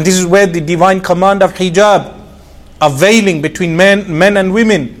 And this is where the divine command of hijab, of veiling between men and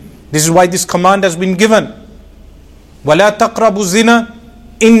women, this is why this command has been given. وَلَا تَقْرَبُوا الزِّنَا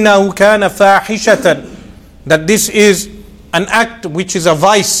إِنَّهُ كَانَ فَاحِشَةً. That this is an act which is a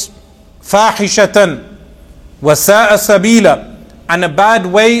vice, فَاحِشَةً وَسَاءَ سَبِيلًا, and a bad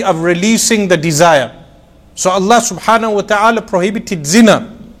way of releasing the desire. So Allah subhanahu wa ta'ala prohibited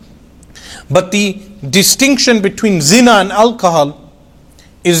zina. But the distinction between zina and alcohol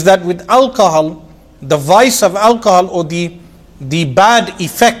is that with alcohol, the vice of alcohol or the bad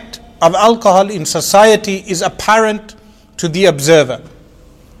effect of alcohol in society is apparent to the observer.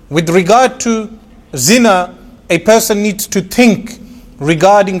 With regard to zina, a person needs to think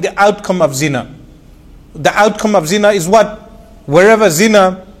regarding the outcome of zina. The outcome of zina is what? Wherever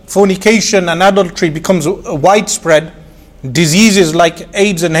zina, fornication and adultery becomes widespread, diseases like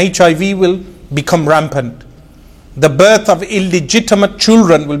AIDS and HIV will become rampant. The birth of illegitimate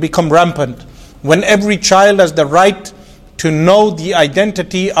children will become rampant, when every child has the right to know the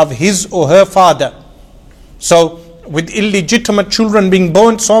identity of his or her father. So with illegitimate children being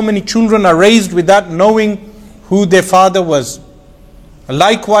born, so many children are raised without knowing who their father was.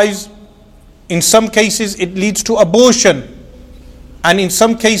 Likewise, In some cases it leads to abortion. And in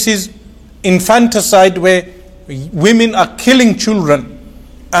some cases infanticide, where women are killing children.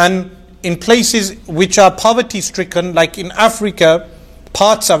 And in places which are poverty stricken, like in Africa,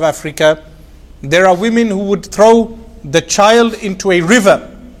 parts of Africa, there are women who would throw the child into a river.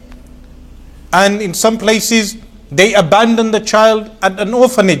 And in some places they abandon the child at an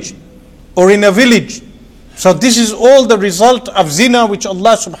orphanage or in a village. So this is all the result of zina, which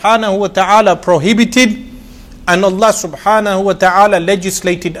Allah subhanahu wa ta'ala prohibited, and Allah subhanahu wa ta'ala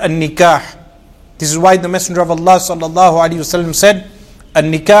legislated an-nikah. This is why the Messenger of Allah sallallahu alaihi wasallam said,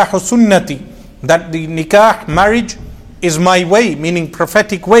 an-nikahu sunnati, that the nikah, marriage, is my way, meaning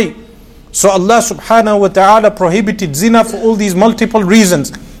prophetic way. So Allah subhanahu wa ta'ala prohibited zina for all these multiple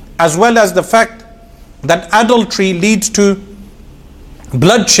reasons, as well as the fact that adultery leads to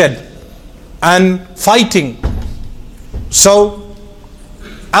bloodshed and fighting. So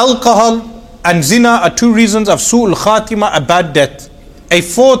alcohol and zina are two reasons of su'ul khatima, a bad death. A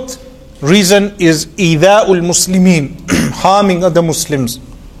fourth reason is idha'ul muslimin, harming other Muslims.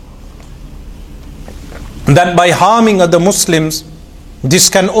 That by harming other Muslims, this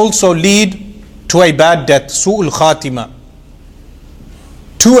can also lead to a bad death, su'ul khatima.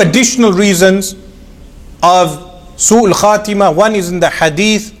 Two additional reasons of su'ul khatima. One is in the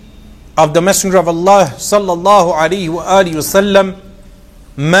hadith of the Messenger of Allah sallallahu alaihi wasallam,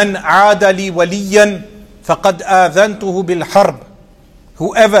 man aada li waliyan faqad adhantuhu bil harb.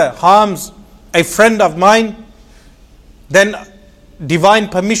 Whoever harms a friend of mine, then divine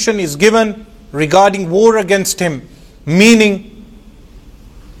permission is given regarding war against him. Meaning,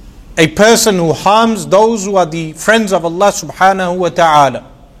 a person who harms those who are the friends of Allah subhanahu wa ta'ala.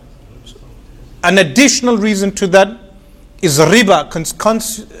 An additional reason to that is riba,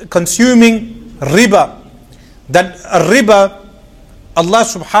 consuming riba. That riba, Allah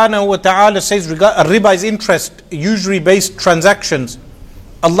subhanahu wa ta'ala says, riba is interest, usury based transactions.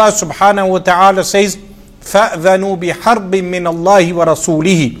 Allah subhanahu wa ta'ala says, فَأْذَنُوا بِحَرْبٍ مِّنَ اللَّهِ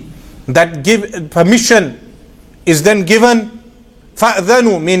وَرَسُولِهِ. That permission is then given.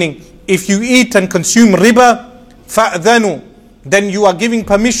 فَأْذَنُوا, meaning if you eat and consume riba, فَأْذَنُوا, then you are giving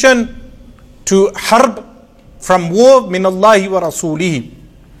permission to harb, from war, min Allahi wa rasulihi,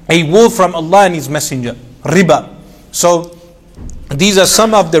 a war from Allah and His Messenger, riba. So these are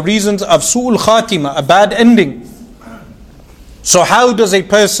some of the reasons of su'ul khatima, a bad ending. So how does a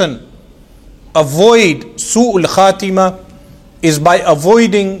person avoid su'ul khatima? Is by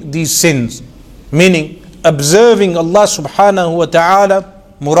avoiding these sins, meaning observing Allah subhanahu wa ta'ala,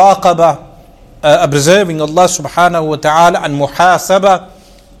 muraqabah, observing Allah subhanahu wa ta'ala, and muhasabah,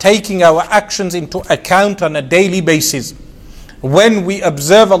 taking our actions into account on a daily basis. When we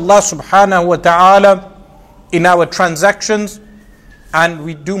observe Allah subhanahu wa ta'ala in our transactions, and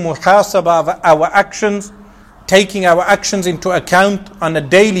we do muhasabah of our actions, taking our actions into account on a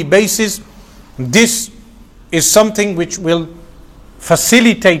daily basis, this is something which will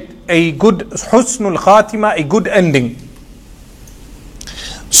facilitate a good husnul khatima, a good ending.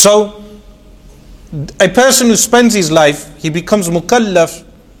 So a person who spends his life, he becomes mukallaf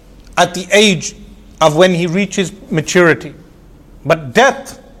at the age of when he reaches maturity. But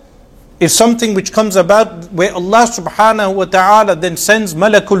death is something which comes about where Allah subhanahu wa ta'ala then sends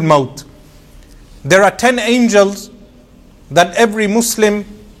malakul maut. There are 10 angels that every Muslim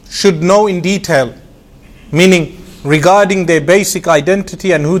should know in detail, meaning regarding their basic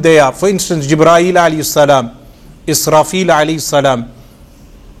identity and who they are. For instance, Jibreel alayhi salam, Israfil alayhi salam,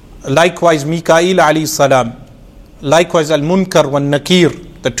 likewise Mikail alayhi salam, likewise Al-Munkar wa Nakir,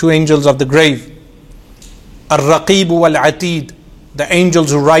 the two angels of the grave, Al-Raqib wal-Atid, the angels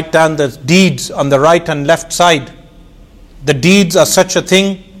who write down the deeds on the right and left side. The deeds are such a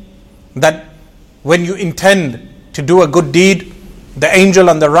thing that when you intend to do a good deed, the angel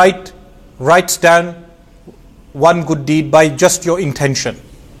on the right writes down one good deed by just your intention.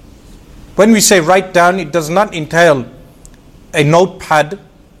 When we say write down, it does not entail a notepad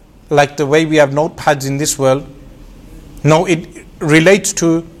like the way we have notepads in this world. No, it relates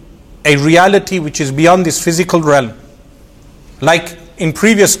to a reality which is beyond this physical realm. Like in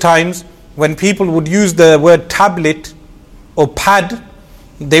previous times, when people would use the word tablet or pad,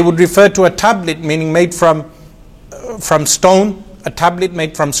 they would refer to a tablet, meaning made from stone, a tablet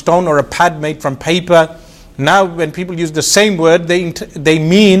made from stone, or a pad made from paper. Now when people use the same word, they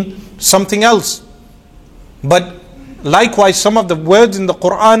mean something else. But likewise, some of the words in the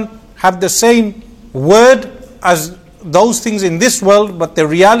Quran have the same word as those things in this world, but the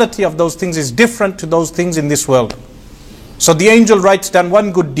reality of those things is different to those things in this world. So the angel writes down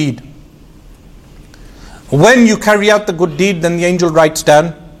one good deed. When you carry out the good deed, then the angel writes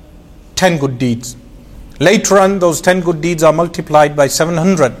down 10 good deeds. Later on, those 10 good deeds are multiplied by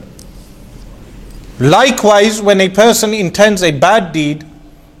 700. Likewise, when a person intends a bad deed,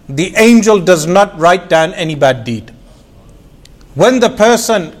 the angel does not write down any bad deed. When the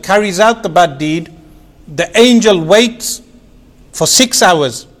person carries out the bad deed, the angel waits for 6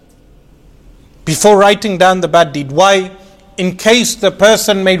 hours before writing down the bad deed. Why? In case the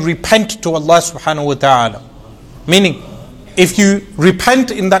person may repent to Allah subhanahu wa ta'ala. Meaning, if you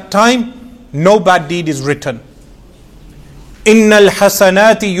repent in that time, no bad deed is written. Innal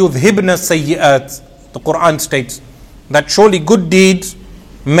hasanati yudhibna sayyi'at. The Quran states that surely good deeds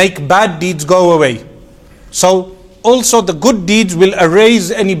make bad deeds go away. So also the good deeds will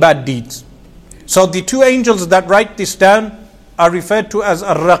erase any bad deeds. So the two angels that write this down are referred to as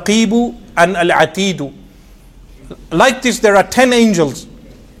Ar-Raqibu and Al-Atidu. Like this, there are 10 angels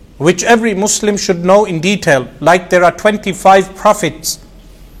which every Muslim should know in detail. Like there are 25 prophets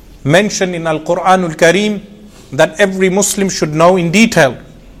mentioned in Al-Quran Al-Kareem that every Muslim should know in detail.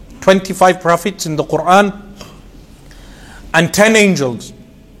 25 prophets in the Quran and 10 angels.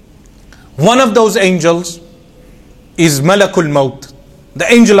 One of those angels is Malakul Maut, the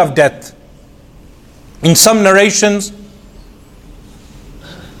angel of death. In some narrations,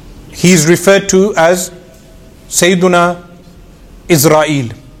 he is referred to as Sayyiduna Israel,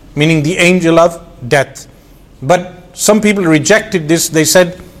 meaning the angel of death. But some people rejected this. They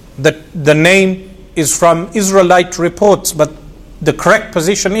said that the name is from Israelite reports, but the correct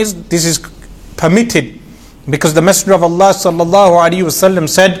position is this is permitted, because the Messenger of Allah sallallahu alaihi wasallam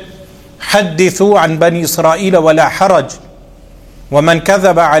said, "Haddithu an bani Israel wa la haraj, wa man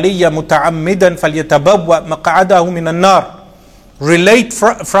kadhaba alayya muta'ammidan falyatabawwa maq'adahu min an-nar." Relate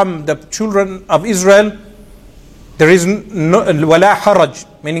from the children of Israel. There is no wala haraj,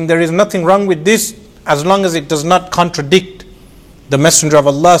 meaning there is nothing wrong with this as long as it does not contradict the Messenger of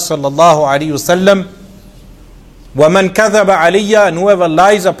Allah sallallahu alaihi wasallam. وَمَنْ كَذَبَ عَلِيَّ, and whoever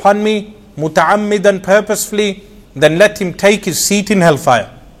lies upon me مُتَعَمِّدًا, purposefully, then let him take his seat in hellfire.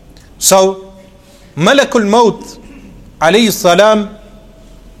 So Malakul Maut alayhi salam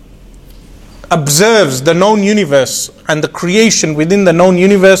observes the known universe and the creation within the known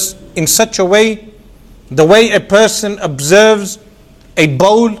universe in such a way, the way a person observes a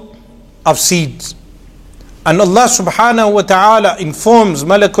bowl of seeds. And Allah subhanahu wa ta'ala informs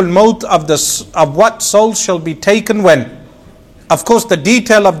Malakul Maut of what souls shall be taken when. Of course, the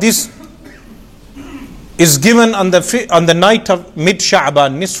detail of this is given on the night of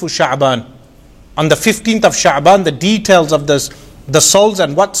mid-Sha'ban, Nisfu Sha'ban. On the 15th of Sha'ban, the details of the souls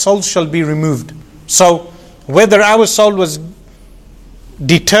and what souls shall be removed. So, whether our soul was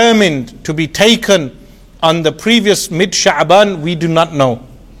determined to be taken on the previous mid-Sha'ban, we do not know.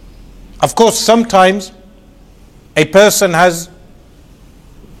 Of course, sometimes a person has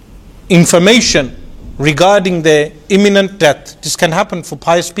information regarding their imminent death. This can happen for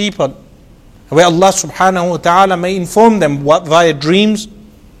pious people, where Allah subhanahu wa ta'ala may inform them via dreams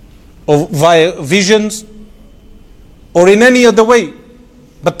or via visions or in any other way.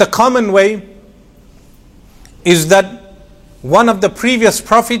 But the common way is that one of the previous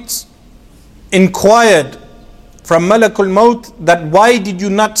prophets inquired from Malakul Maut that why did you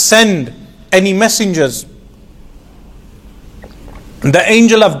not send any messengers? The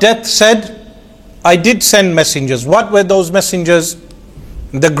angel of death said, I did send messengers. What were those messengers?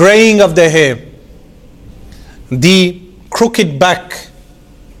 The graying of the hair, the crooked back,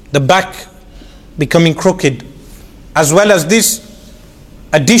 the back becoming crooked, as well as this,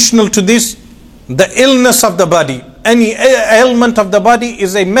 additional to this, the illness of the body. Any ailment of the body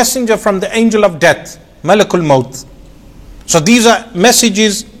is a messenger from the angel of death, Malakul Maut. So these are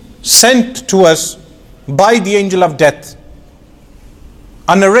messages sent to us by the angel of death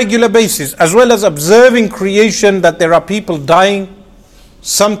on a regular basis, as well as observing creation that there are people dying.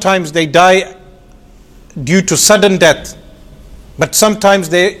 Sometimes they die due to sudden death, but sometimes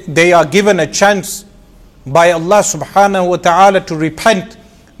they are given a chance by Allah subhanahu wa ta'ala to repent.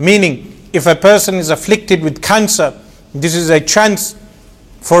 Meaning, if a person is afflicted with cancer, this is a chance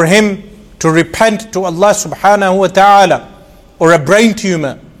for him to repent to Allah subhanahu wa ta'ala, or a brain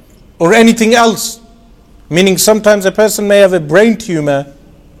tumor, or anything else. Meaning sometimes a person may have a brain tumor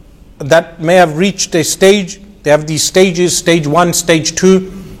that may have reached a stage. They have these stages, stage 1, stage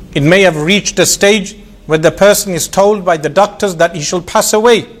 2. It may have reached a stage where the person is told by the doctors that he shall pass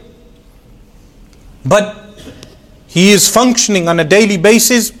away. But he is functioning on a daily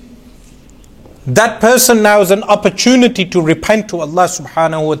basis. That person now has an opportunity to repent to Allah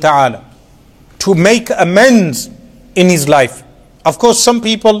subhanahu wa ta'ala, to make amends in his life. Of course, some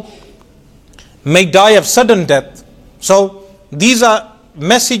people may die of sudden death. So these are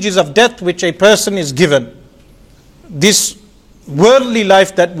messages of death which a person is given. This worldly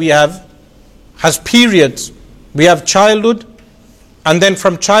life that we have has periods. We have childhood, and then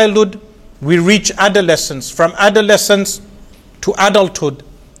from childhood we reach adolescence. From adolescence to adulthood.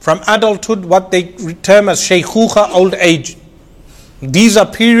 From adulthood, what they term as shaykhuka, old age. These are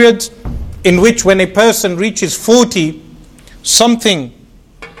periods in which when a person reaches 40, something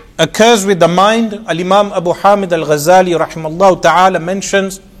occurs with the mind. Al-Imam Abu Hamid al-Ghazali rahimallahu ta'ala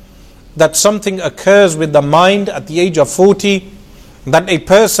mentions that something occurs with the mind at the age of 40, that a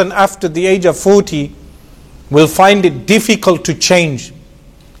person after the age of 40 will find it difficult to change.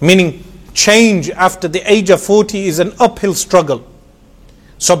 Meaning, change after the age of 40 is an uphill struggle.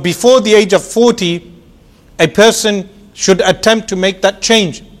 So before the age of 40, a person should attempt to make that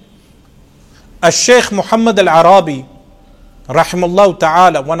change. Shaykh Muhammad al-Arabi, rahimahullah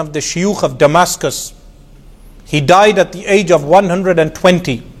ta'ala, one of the shuyukh of Damascus, he died at the age of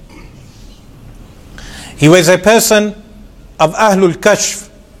 120. He was a person of Ahlul Kashf,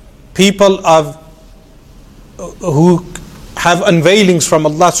 people of who have unveilings from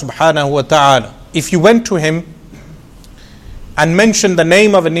Allah subhanahu wa ta'ala. If you went to him and mentioned the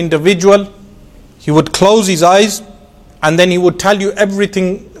name of an individual, he would close his eyes and then he would tell you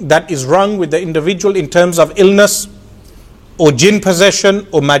everything that is wrong with the individual in terms of illness or jinn possession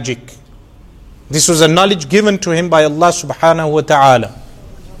or magic. This was a knowledge given to him by Allah subhanahu wa ta'ala.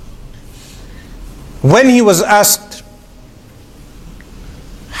 When he was asked,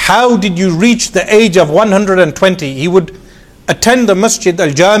 how did you reach the age of 120? He would attend the Masjid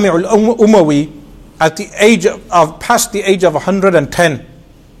al-Jami' al-Umawi at the age of past the age of 110,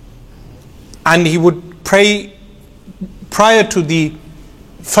 and he would pray prior to the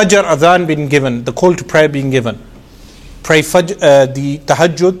Fajr adhan being given, the call to prayer being given, pray the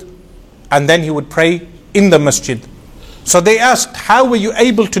tahajjud, and then he would pray in the masjid. So they asked, how were you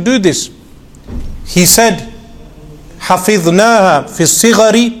able to do this? He said, حفظناها في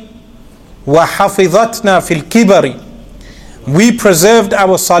الصغر وحفظتنا في الكبر. We preserved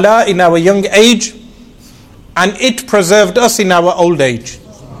our salah in our young age, and it preserved us in our old age.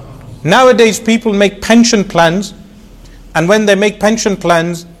 Nowadays people make pension plans, and when they make pension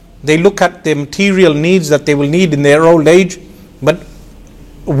plans, they look at the material needs that they will need in their old age. But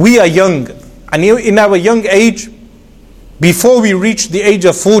we are young, and in our young age, before we reach the age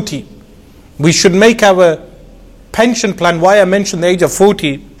of 40, we should make our pension plan. Why I mentioned the age of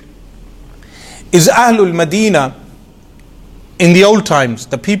 40 is Ahlul Madinah in the old times,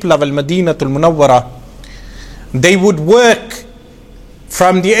 the people of Al-Madinatul Munawwara, they would work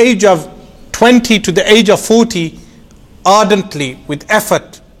from the age of 20 to the age of 40 ardently, with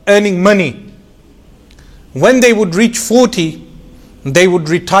effort, earning money. When they would reach 40, they would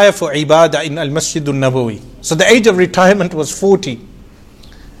retire for ibadah in Al-Masjid al-Nabawi. So the age of retirement was 40.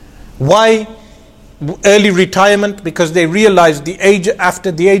 Why early retirement? Because they realized the age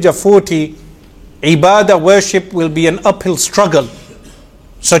after the age of 40, ibadah, worship, will be an uphill struggle.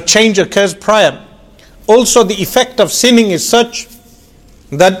 So change occurs prior. Also, the effect of sinning is such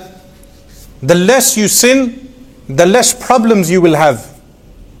that the less you sin, the less problems you will have.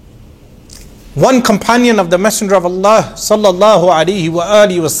 One companion of the Messenger of Allah sallallahu alaihi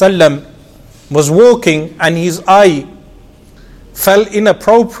wasallam was walking, and his eye fell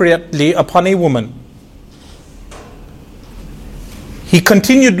inappropriately upon a woman. He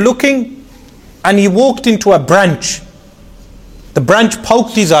continued looking, and he walked into a branch. The branch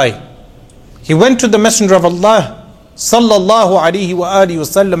poked his eye. He went to the Messenger of Allah sallallahu alaihi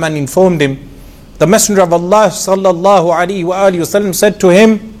wasallam and informed him. The Messenger of Allah sallallahu alaihi wasallam said to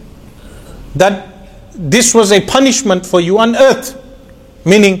him that this was a punishment for you on earth,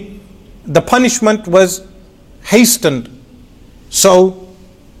 meaning the punishment was hastened. So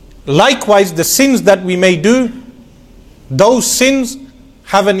likewise, the sins that we may do, those sins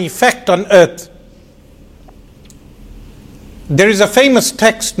have an effect on earth. There is a famous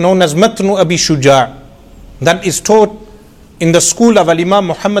text known as Matnu Abi Shuja' that is taught in the school of Al-Imam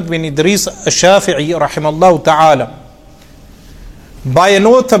Muhammad bin Idris al-Shafi'i rahimallahu ta'ala by an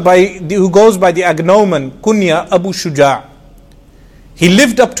author who goes by the agnomen Kunya Abu Shuja'. He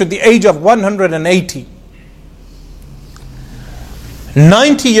lived up to the age of 180.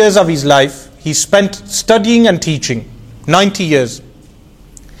 90 years of his life he spent studying and teaching. 90 years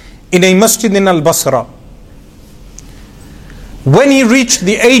in a masjid in Al-Basra. When he reached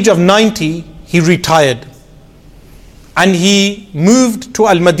the age of 90, he retired and he moved to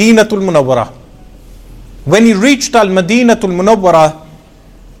Al-Madinatul Munawwara. When he reached Al-Madinatul Munawwara,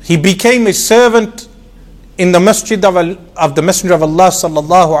 he became a servant in the masjid of the Messenger of Allah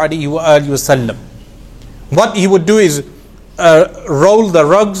sallallahu alaihi wasallam. What he would do is, roll the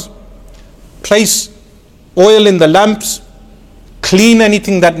rugs, place oil in the lamps, clean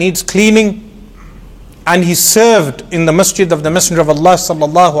anything that needs cleaning, and he served in the masjid of the Messenger of Allah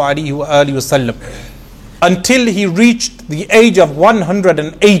sallallahu alaihi wasallam until he reached the age of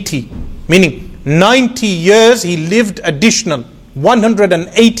 180, meaning 90 years he lived additional,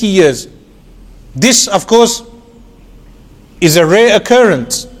 180 years. This, of course, is a rare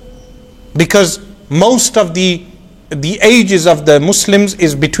occurrence, because most of the ages of the Muslims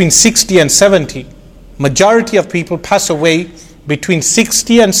is between 60 and 70. Majority of people pass away between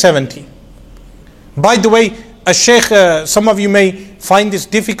 60 and 70. By the way, a sheikh, some of you may find this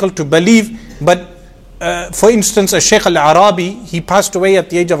difficult to believe, but for instance, a Sheikh al-Arabi, he passed away at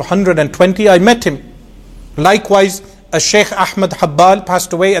the age of 120. I met him. Likewise, a Sheikh Ahmad Habbal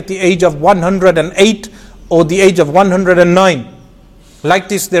passed away at the age of 108 or the age of 109. Like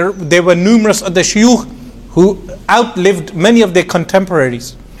this, there were numerous other shuyukh who outlived many of their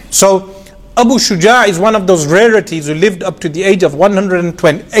contemporaries. So Abu Shuja is one of those rarities who lived up to the age of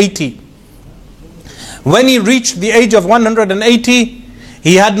 180. When he reached the age of 180,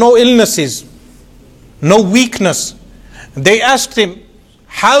 he had no illnesses, no weakness. They asked him,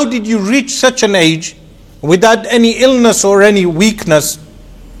 how did you reach such an age without any illness or any weakness?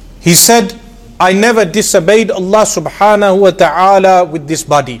 He said, I never disobeyed Allah subhanahu wa ta'ala with this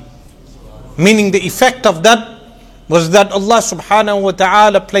body. Meaning the effect of that was that Allah subhanahu wa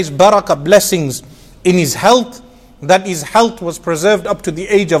ta'ala placed barakah, blessings in his health, that his health was preserved up to the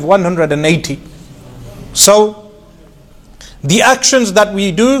age of 180. So the actions that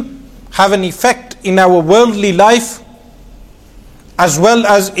we do have an effect in our worldly life as well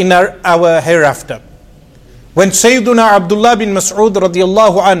as in our hereafter. When Sayyiduna Abdullah bin Mas'ud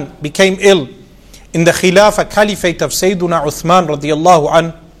radiallahu an became ill in the Khilafah Caliphate of Sayyiduna Uthman radiallahu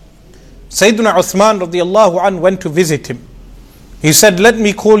an, Sayyiduna Uthman radiallahu an went to visit him. He said, let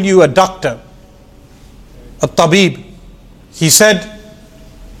me call you a doctor, a tabib. He said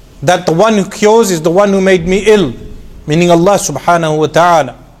that the one who cures is the one who made me ill, meaning Allah subhanahu wa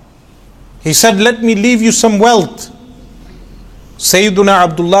ta'ala. He said, let me leave you some wealth. Sayyiduna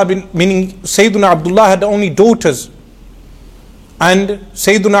Abdullah had only daughters. And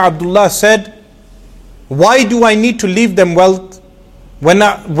Sayyiduna Abdullah said, why do I need to leave them wealth when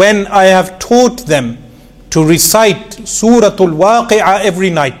I have taught them to recite Suratul Waqi'ah every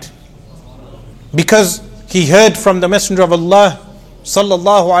night? Because he heard from the Messenger of Allah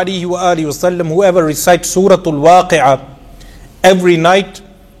sallallahu alaihi wasallam, whoever recites Suratul Waqi'ah every night,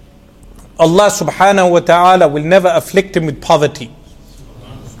 Allah subhanahu wa ta'ala will never afflict him with poverty.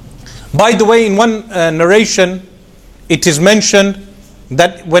 By the way, in one narration, it is mentioned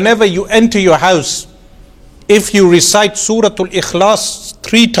that whenever you enter your house, if you recite Suratul Ikhlas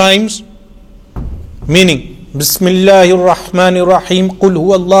 3 times, meaning Bismillahir Rahmanir Rahim, Qul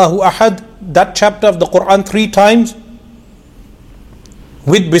Huwallahu Ahad, that chapter of the Quran 3 times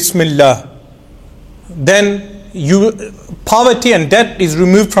with Bismillah, then poverty and debt is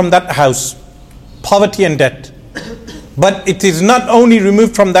removed from that house. Poverty and debt. But it is not only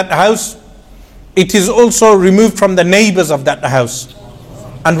removed from that house, it is also removed from the neighbors of that house.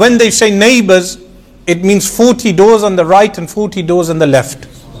 And when they say neighbors, it means 40 doors on the right and 40 doors on the left.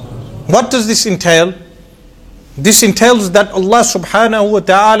 What does this entail? This entails that Allah subhanahu wa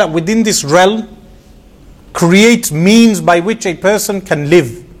ta'ala within this realm creates means by which a person can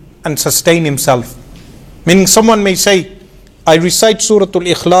live and sustain himself. Meaning someone may say, I recite Suratul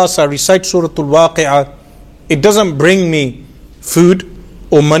Ikhlas, I recite Suratul Waqi'ah, it doesn't bring me food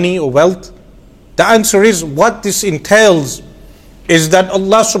or money or wealth. The answer is, what this entails is that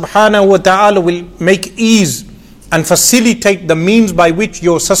Allah subhanahu wa ta'ala will make ease and facilitate the means by which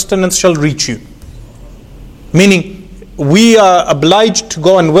your sustenance shall reach you. Meaning, we are obliged to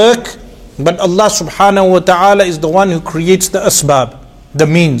go and work, but Allah subhanahu wa ta'ala is the one who creates the asbab, the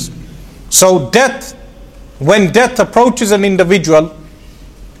means. So when death approaches an individual,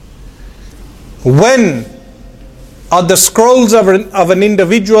 when are the scrolls of an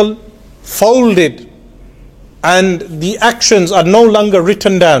individual folded and the actions are no longer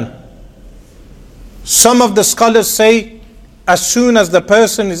written down? Some of the scholars say, as soon as the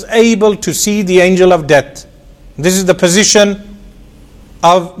person is able to see the angel of death. This is the position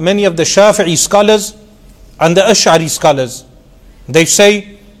of many of the Shafi'i scholars and the Ash'ari scholars. They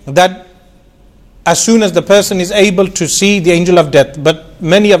say that as soon as the person is able to see the angel of death. But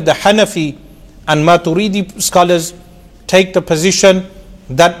many of the Hanafi and Maturidi scholars take the position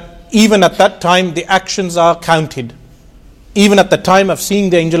that even at that time the actions are counted, even at the time of seeing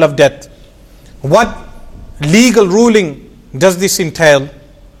the angel of death. What legal ruling does this entail?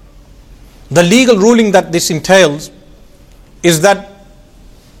 The legal ruling that this entails is that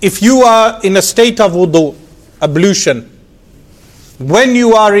if you are in a state of wudu, ablution, when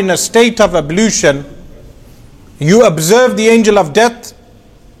you are in a state of ablution, you observe the angel of death.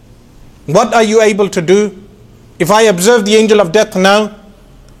 What are you able to do? If I observe the angel of death now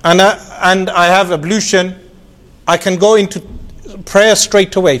and I have ablution, I can go into prayer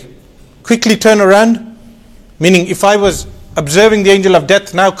straight away. Quickly turn around. Meaning, if I was observing the angel of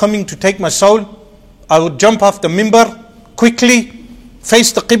death now coming to take my soul, I would jump off the mimbar, quickly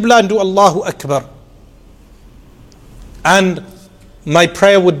face the Qibla and do Allahu Akbar. And my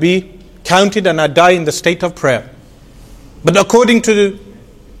prayer would be counted and I die in the state of prayer. But according to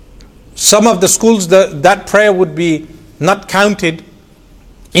some of the schools, that prayer would be not counted,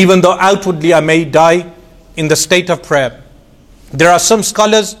 even though outwardly I may die in the state of prayer. There are some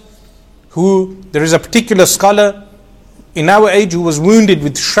scholars there is a particular scholar in our age who was wounded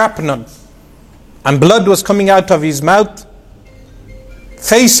with shrapnel and blood was coming out of his mouth.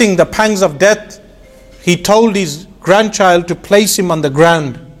 Facing the pangs of death, he told his grandchild to place him on the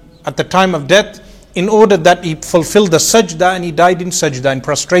ground at the time of death in order that he fulfilled the sajda, and he died in sajda, in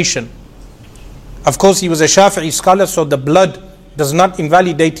prostration. Of course, he was a Shafi'i scholar, so the blood does not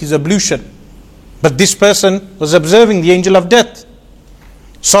invalidate his ablution. But this person was observing the angel of death.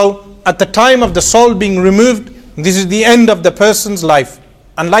 So, at the time of the soul being removed, this is the end of the person's life.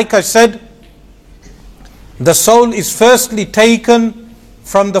 And like I said, the soul is firstly taken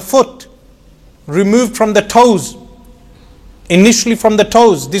from the foot, removed from the toes. Initially from the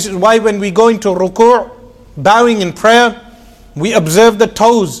toes. This is why when we go into ruku', bowing in prayer, we observe the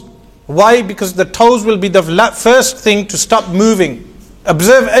toes. Why? Because the toes will be the first thing to stop moving.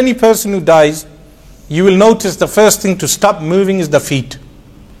 Observe any person who dies, you will notice the first thing to stop moving is the feet.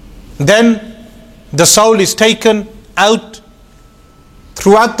 Then the soul is taken out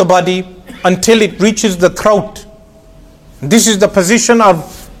throughout the body until it reaches the throat. This is the position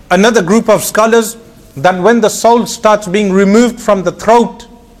of another group of scholars, that when the soul starts being removed from the throat,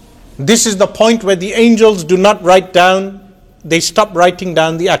 this is the point where the angels do not write down, they stop writing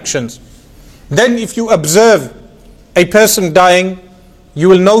down the actions. Then if you observe a person dying, you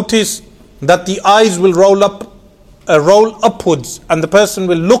will notice that the eyes will roll upwards and the person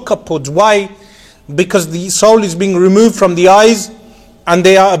will look upwards. Why? Because the soul is being removed from the eyes and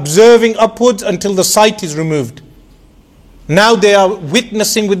they are observing upwards until the sight is removed. Now they are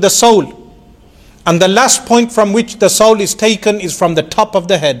witnessing with the soul. And the last point from which the soul is taken is from the top of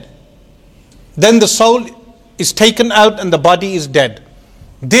the head. Then the soul is taken out and the body is dead.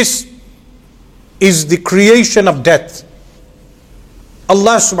 This is the creation of death.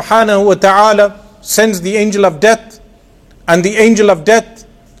 Allah subhanahu wa ta'ala sends the angel of death, and the angel of death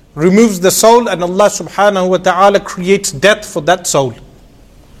removes the soul, and Allah subhanahu wa ta'ala creates death for that soul.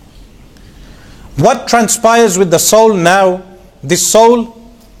 What transpires with the soul now? This soul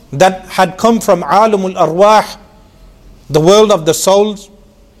that had come from alamul arwah, the world of the souls,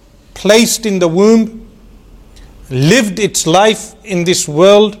 placed in the womb, lived its life in this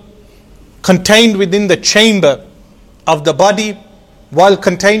world, contained within the chamber of the body. While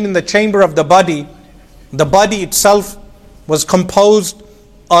contained in the chamber of the body itself was composed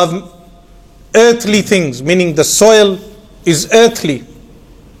of earthly things, meaning the soil is earthly.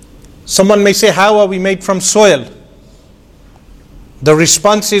 Someone may say, how are we made from soil? The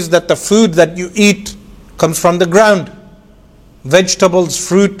response is that the food that you eat comes from the ground. Vegetables,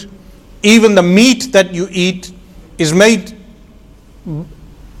 fruit, even the meat that you eat is made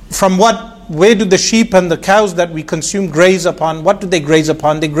from what? Where do the sheep and the cows that we consume graze upon? What do they graze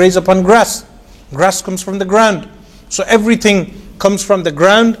upon? They graze upon grass. Grass comes from the ground. So everything comes from the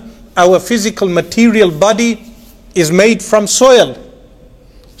ground. Our physical material body is made from soil.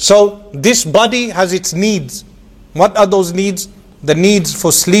 So this body has its needs. What are those needs? The needs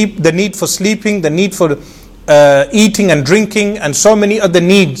for sleep, the need for sleeping, the need for eating and drinking, and so many other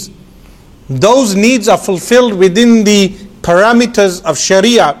needs. Those needs are fulfilled within the parameters of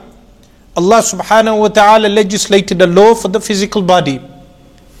Sharia. Allah subhanahu wa ta'ala legislated a law for the physical body,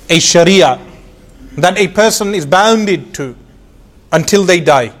 a Sharia, that a person is bounded to until they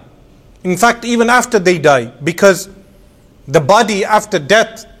die. In fact, even after they die, because the body after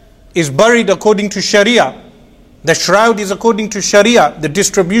death is buried according to Sharia. The shroud is according to Sharia. The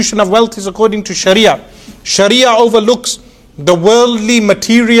distribution of wealth is according to Sharia. Sharia overlooks the worldly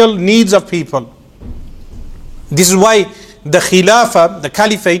material needs of people. This is why the Khilafah, the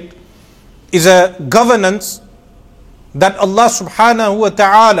Caliphate, is a governance that Allah subhanahu wa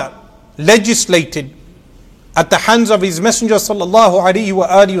ta'ala legislated at the hands of His Messenger sallallahu alaihi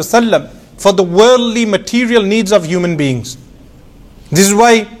wasallam for the worldly material needs of human beings. This is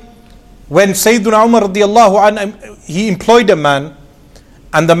why when Sayyiduna Umar radiallahu anhu, he employed a man,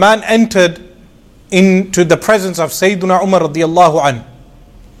 and the man entered into the presence of Sayyiduna Umar radiallahu anhu.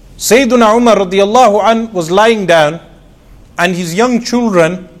 Sayyiduna Umar radiallahu anhu was lying down, and his young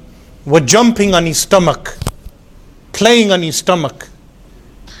children were jumping on his stomach, playing on his stomach.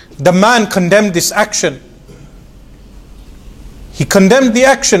 The man condemned this action. He condemned the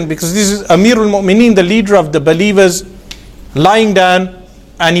action because this is Amirul Mu'mineen, the leader of the believers, lying down,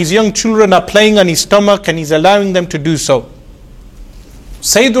 and his young children are playing on his stomach, and he's allowing them to do so.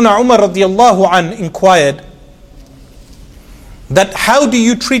 Sayyiduna Umar radiallahu anhu inquired that, how do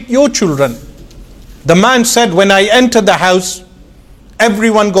you treat your children? The man said, when I enter the house,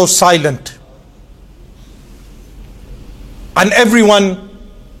 everyone goes silent, and everyone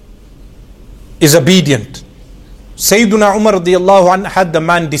is obedient. Sayyiduna Umar radiallahu anhu had the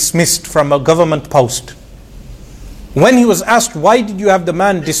man dismissed from a government post. When he was asked, why did you have the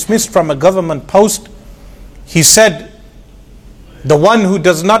man dismissed from a government post? He said, the one who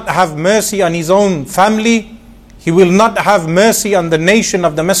does not have mercy on his own family, he will not have mercy on the nation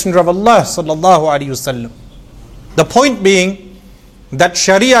of the Messenger of Allah sallallahu alaihi wasallam. The point being that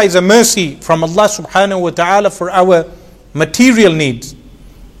Sharia is a mercy from Allah subhanahu wa ta'ala for our material needs.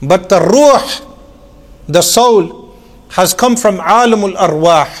 But the ruh, the soul, has come from alamul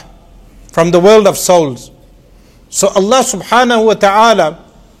arwah, from the world of souls. So Allah subhanahu wa ta'ala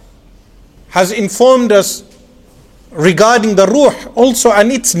has informed us regarding the ruh also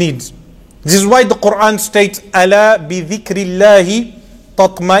and its needs. This is why the Quran states, Ala bi dhikrillahi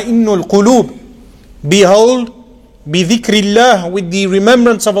tatma'innul qulub. Behold, bi dhikrillah, with the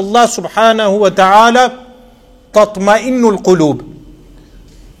remembrance of Allah subhanahu wa ta'ala, tatma'innul qulub.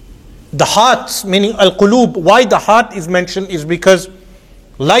 The hearts, meaning al-qulub. Why the heart is mentioned is because,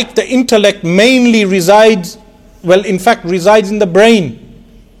 like the intellect mainly resides in the brain.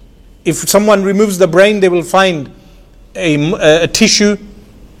 If someone removes the brain, they will find a tissue.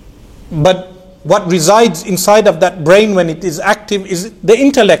 But what resides inside of that brain when it is active is the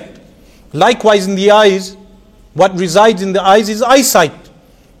intellect. Likewise in the eyes, what resides in the eyes is eyesight.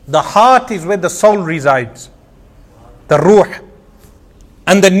 The heart is where the soul resides, the ruh.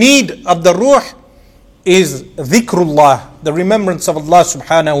 And the need of the ruh is dhikrullah, the remembrance of Allah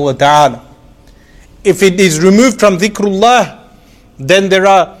subhanahu wa ta'ala. If it is removed from dhikrullah, then there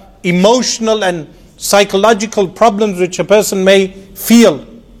are emotional and psychological problems which a person may feel.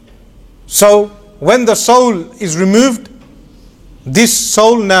 So when the soul is removed, this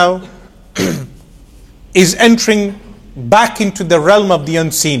soul now is entering back into the realm of the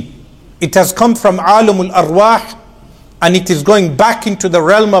unseen. It has come from alamul arwah, and it is going back into the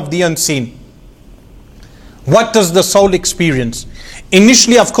realm of the unseen. What does the soul experience?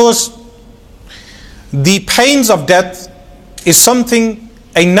 Initially, of course, the pains of death is something,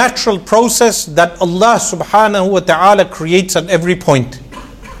 a natural process that Allah subhanahu wa ta'ala creates at every point.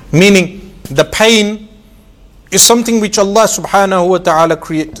 Meaning, the pain is something which Allah subhanahu wa ta'ala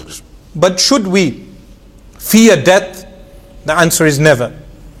creates. But should we fear death? The answer is never.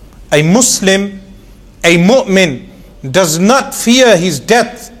 A Muslim, a mu'min, does not fear his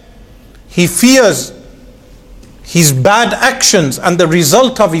death. He fears his bad actions and the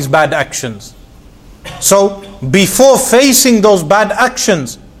result of his bad actions. So before facing those bad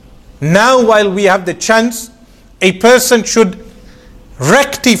actions, now while we have the chance, a person should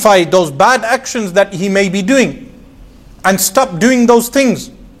rectify those bad actions that he may be doing and stop doing those things.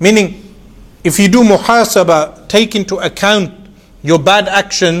 Meaning, if you do muhasabah, take into account your bad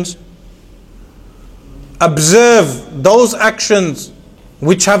actions, observe those actions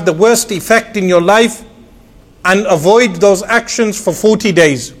which have the worst effect in your life, and avoid those actions for 40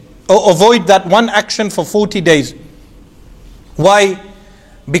 days. Or avoid that one action for 40 days. Why?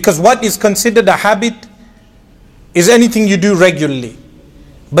 Because what is considered a habit is anything you do regularly.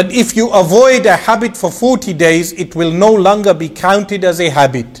 But if you avoid a habit for 40 days, it will no longer be counted as a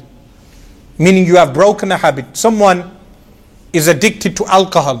habit. Meaning you have broken a habit. Someone is addicted to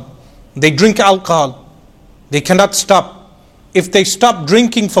alcohol. They drink alcohol. They cannot stop. If they stop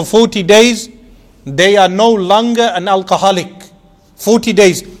drinking for 40 days, they are no longer an alcoholic. 40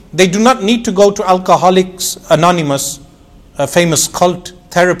 days. They do not need to go to Alcoholics Anonymous, a famous cult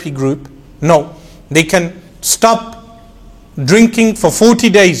therapy group. No. They can stop drinking for 40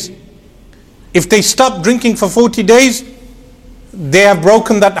 days. If they stop drinking for 40 days, they have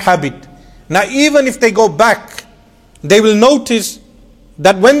broken that habit. Now even if they go back, they will notice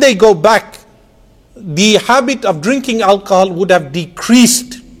that when they go back, the habit of drinking alcohol would have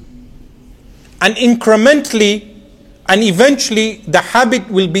decreased, and incrementally and eventually the habit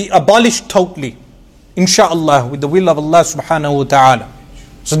will be abolished totally, insha'Allah, with the will of Allah subhanahu wa ta'ala.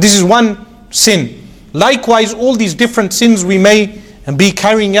 So this is one sin. Likewise, all these different sins we may be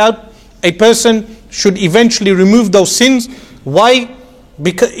carrying out, a person should eventually remove those sins. Why?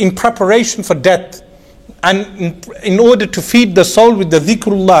 Because in preparation for death, and in order to feed the soul with the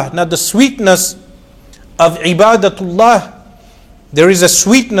dhikrullah. Now the sweetness of ibadatullah, there is a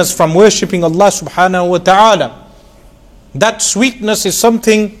sweetness from worshipping Allah subhanahu wa ta'ala. That sweetness is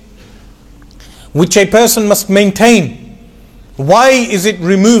something which a person must maintain. Why is it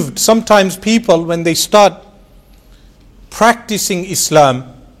removed? Sometimes people, when they start practicing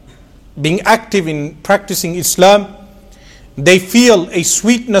Islam, being active in practicing Islam, they feel a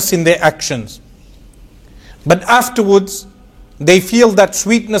sweetness in their actions. But afterwards, they feel that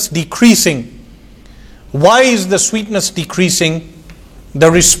sweetness decreasing. Why is the sweetness decreasing?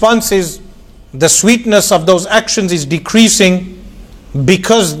 The response is, the sweetness of those actions is decreasing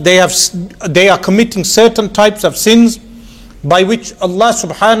because they are committing certain types of sins by which Allah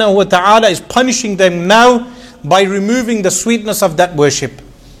subhanahu wa ta'ala is punishing them now by removing the sweetness of that worship.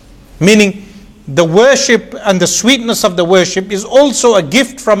 Meaning, the worship and the sweetness of the worship is also a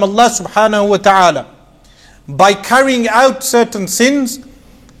gift from Allah subhanahu wa ta'ala. By carrying out certain sins,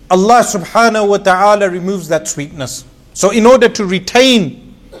 Allah subhanahu wa ta'ala removes that sweetness. So in order to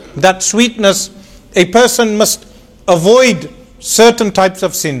retain that sweetness, a person must avoid certain types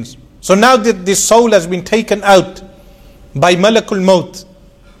of sins. So now that this soul has been taken out by Malakul Maut,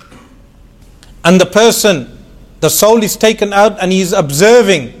 and the soul is taken out and he is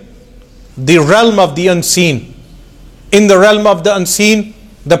observing the realm of the unseen. In the realm of the unseen,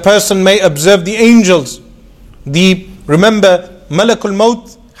 the person may observe the angels. Remember, Malakul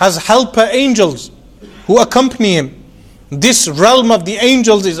Maut has helper angels who accompany him. This realm of the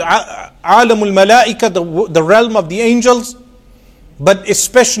angels is Alamul Malaika, the realm of the angels. But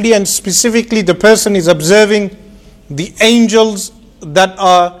especially and specifically, the person is observing the angels that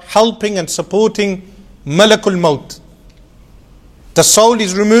are helping and supporting Malakul Maut. The soul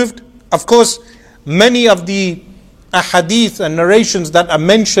is removed. Of course, many of the ahadith and narrations that are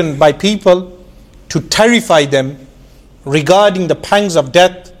mentioned by people to terrify them regarding the pangs of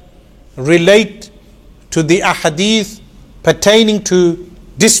death relate to the ahadith pertaining to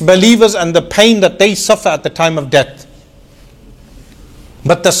disbelievers and the pain that they suffer at the time of death.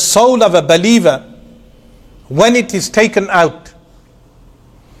 But the soul of a believer, when it is taken out,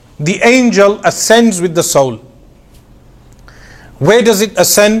 the angel ascends with the soul. Where does it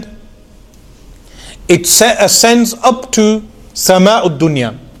ascend? It ascends up to Sama'ud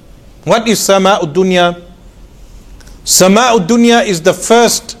Dunya. What is Sama'ud Dunya? Sama'ud Dunya is the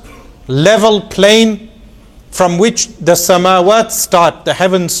first level plane from which the Samawat start, the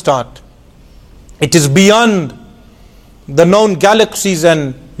heavens start. It is beyond the known galaxies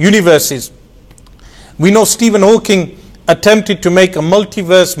and universes. We know Stephen Hawking attempted to make a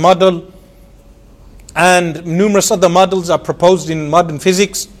multiverse model, and numerous other models are proposed in modern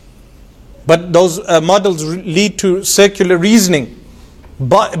physics, but those models lead to circular reasoning.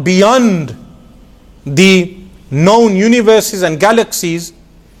 But beyond the known universes and galaxies,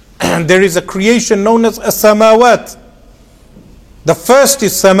 there is a creation known as Samawat. The first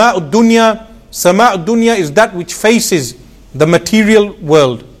is Sama'ud Dunya. Sama'ud Dunya is that which faces the material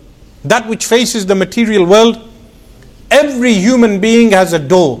world. That which faces the material world, every human being has a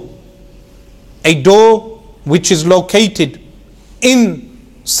door. A door which is located in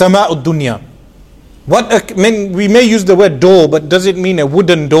Sama'ud Dunya. We may use the word door, but does it mean a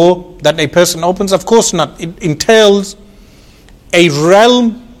wooden door that a person opens? Of course not. It entails a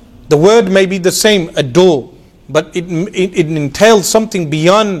realm. The word may be the same, a door, but it entails something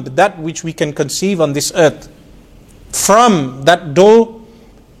beyond that which we can conceive on this earth. From that door,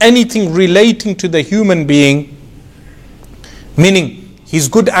 anything relating to the human being, meaning his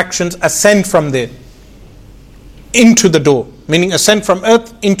good actions, ascend from there into the door, meaning ascend from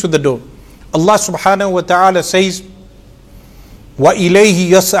earth into the door. Allah subhanahu wa ta'ala says, وَإِلَيْهِ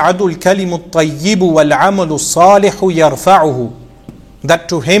يَسْعَدُ الْكَلِمُ الطَّيِّبُ وَالْعَمَلُ الصَّالِحُ يَرْفَعُهُ. That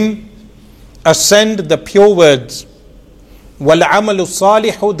to him ascend the pure words, وَالْعَمَلُ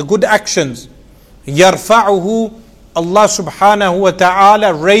الصَّالِحُ, the good actions, يَرْفَعُهُ, Allah subhanahu wa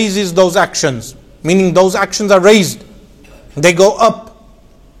ta'ala raises those actions, meaning those actions are raised, they go up.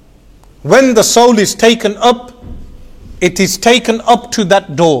 When the soul is taken up, it is taken up to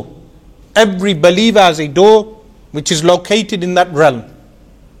that door. Every believer has a door which is located in that realm.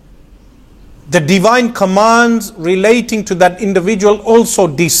 The divine commands relating to that individual also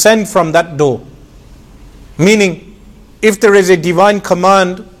descend from that door. Meaning, if there is a divine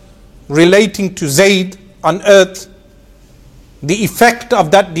command relating to Zayd on earth, the effect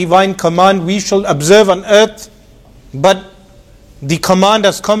of that divine command we shall observe on earth, but the command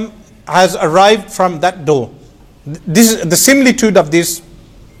has arrived from that door. The similitude of this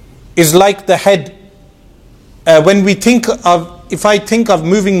is like the head. If I think of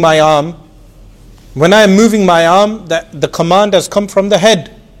moving my arm, when I am moving my arm, the command has come from the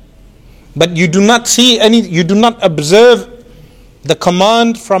head. But you do not observe the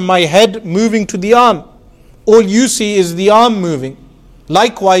command from my head moving to the arm. All you see is the arm moving.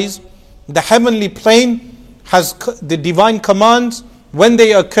 Likewise, the heavenly plane has the divine commands. When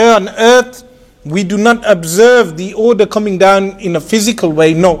they occur on earth, we do not observe the order coming down in a physical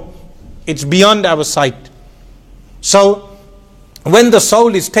way. No, it's beyond our sight. So, when the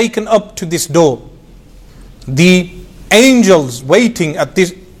soul is taken up to this door, the angels waiting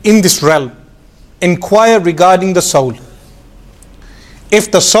in this realm inquire regarding the soul.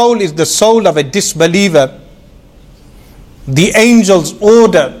 If the soul is the soul of a disbeliever, the angels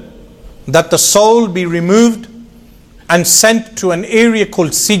order that the soul be removed and sent to an area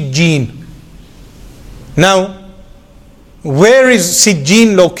called Sijjin. Now, where is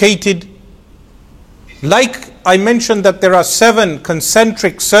Sijjin located? Like I mentioned that there are 7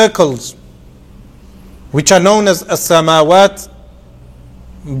 concentric circles which are known as as-samawat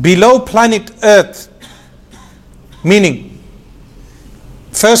below planet Earth, meaning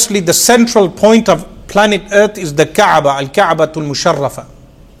firstly the central point of planet Earth is the Kaaba, al-Ka'batul Musharrafa,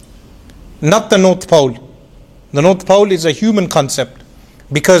 not the North Pole. The North Pole is a human concept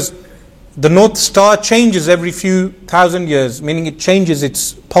because the North Star changes every few thousand years, meaning it changes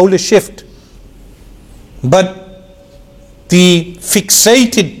its polar shift. But the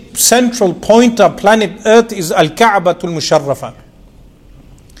fixated central point of planet Earth is Al-Ka'batul Musharrafa.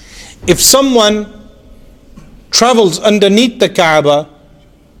 If someone travels underneath the Kaaba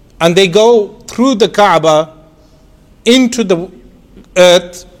and they go through the Kaaba into the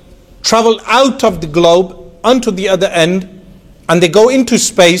earth, travel out of the globe onto the other end, and they go into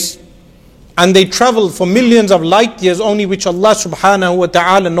space, and they travel for millions of light years only, which Allah subhanahu wa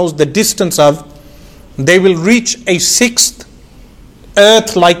ta'ala knows the distance of, they will reach a 6th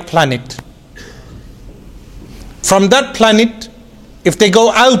Earth-like planet. From that planet, if they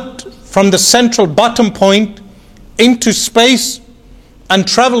go out from the central bottom point into space and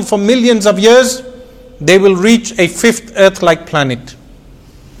travel for millions of years, they will reach a 5th Earth-like planet.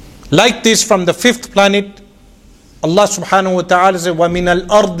 Like this, from the 5th planet, Allah subhanahu wa ta'ala says, وَمِنَ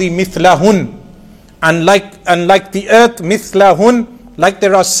الْأَرْضِ مِثْلَهُنْ, and like the earth, mithlahun, like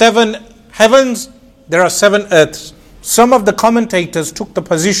there are 7 heavens, there are 7 earths. Some of the commentators took the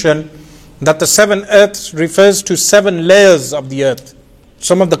position that the 7 earths refers to 7 layers of the earth.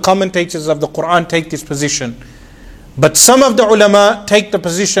 Some of the commentators of the Quran take this position. But some of the ulama take the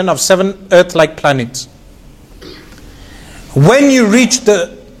position of 7 earth-like planets. When you reach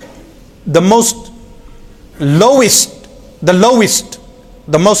the most lowest, the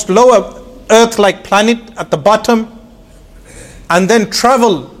most lower earth-like planet at the bottom, and then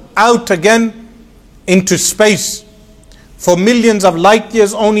travel out again into space for millions of light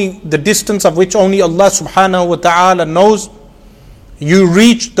years, only the distance of which only Allah subhanahu wa ta'ala knows, you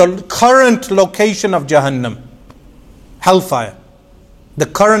reach the current location of Jahannam, hellfire. The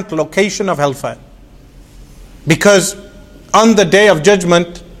current location of hellfire. Because on the day of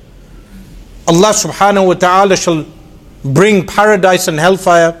judgment, Allah subhanahu wa ta'ala shall bring paradise and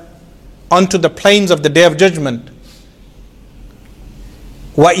hellfire onto the plains of the day of judgment.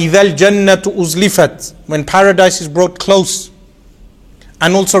 وَإِذَا الْجَنَّةُ أُزْلِفَتْ, when paradise is brought close.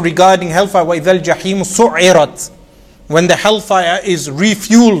 And also regarding hellfire, وَإِذَا الْجَحِيمُ سُعِّرَتْ, when the hellfire is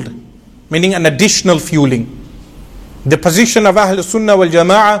refueled, meaning an additional fueling. The position of Ahl Sunnah wal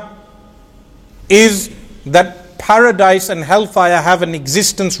Jama'ah is that paradise and hellfire have an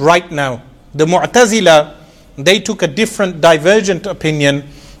existence right now. The Mu'tazila, they took a different divergent opinion.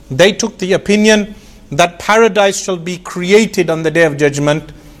 They took the opinion that paradise shall be created on the day of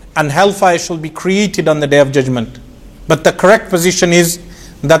judgment and hellfire shall be created on the day of judgment. But the correct position is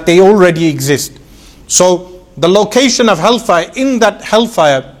that they already exist. So the location of hellfire, in that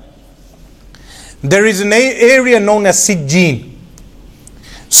hellfire, there is an area known as Sijjin.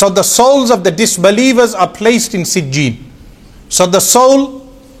 So the souls of the disbelievers are placed in Sijjin. So the soul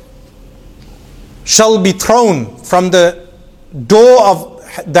shall be thrown from the door of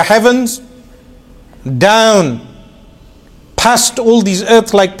the heavens down past all these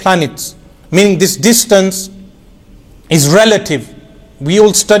earth-like planets, meaning this distance is relative. We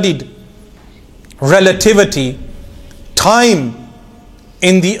all studied relativity. Time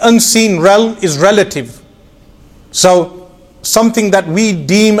in the unseen realm is relative. So something that we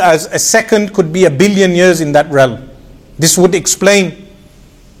deem as a second could be 1 billion years in that realm. This would explain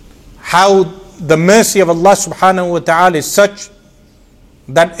how the mercy of Allah subhanahu wa ta'ala is such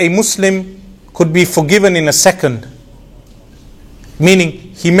that a Muslim could be forgiven in a second. Meaning,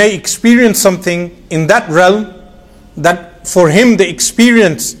 he may experience something in that realm that for him the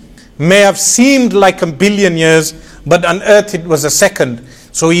experience may have seemed like a billion years, but on earth it was a second.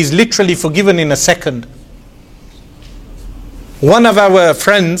 So he is literally forgiven in a second. One of our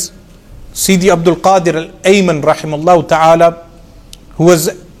friends, Sidi Abdul Qadir al-Ayman rahimahullah ta'ala, who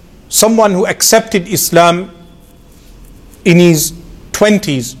was someone who accepted Islam in his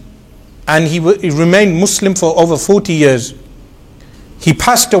 20s, and he remained Muslim for over 40 years. He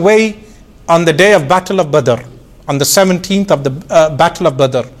passed away on the day of Battle of Badr, on the 17th of the Battle of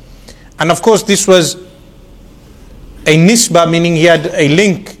Badr. And of course this was a nisbah, meaning he had a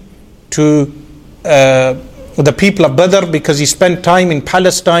link to the people of Badr because he spent time in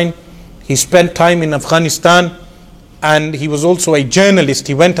Palestine, he spent time in Afghanistan, and he was also a journalist.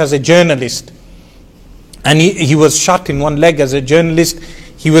 He went as a journalist. And he was shot in one leg as a journalist.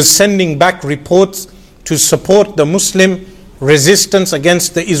 He was sending back reports to support the Muslim resistance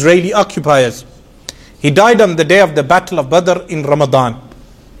against the Israeli occupiers. He died on the day of the Battle of Badr in Ramadan.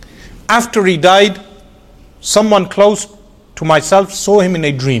 After he died, someone close to myself saw him in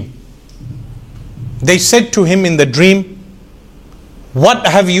a dream. They said to him in the dream, "What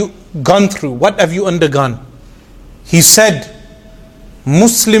have you gone through? What have you undergone?" He said,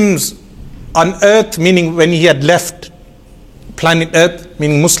 "Muslims on earth," meaning when he had left planet earth,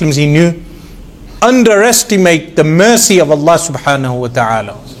 meaning Muslims he knew, underestimate the mercy of Allah subhanahu wa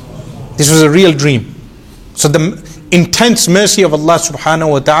ta'ala. This was a real dream. So the intense mercy of Allah subhanahu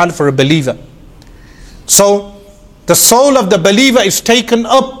wa ta'ala for a believer. So the soul of the believer is taken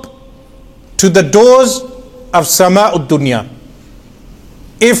up to the doors of Sama'ud Dunya.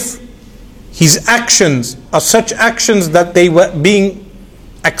 If his actions are such actions that they were being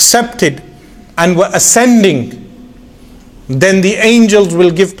accepted and were ascending, then the angels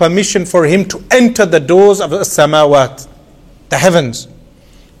will give permission for him to enter the doors of the Samawat, the heavens,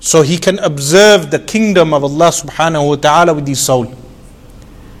 so he can observe the kingdom of Allah subhanahu wa ta'ala with his soul.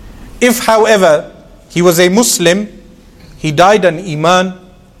 If however he was a Muslim, he died on Iman,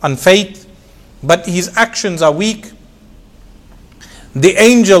 on faith, but his actions are weak, the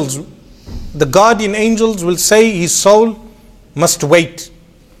angels, the guardian angels will say his soul must wait.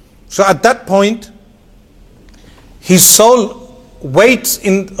 So at that point, his soul waits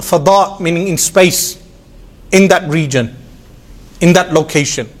in fada, meaning in space, in that region, in that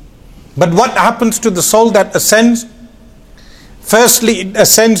location. But what happens to the soul that ascends? Firstly, it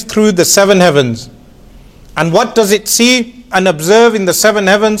ascends through the seven heavens. And what does it see and observe in the seven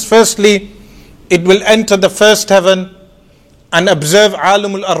heavens? Firstly, it will enter the first heaven and observe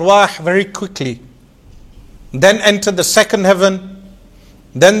Alamul Arwah very quickly. Then enter the second heaven,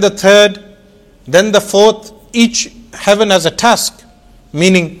 then the third, then the fourth. Each heaven has a task,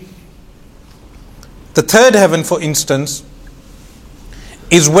 meaning the third heaven, for instance,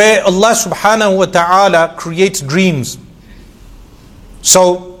 is where Allah subhanahu wa ta'ala creates dreams.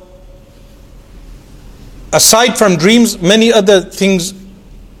 So aside from dreams, many other things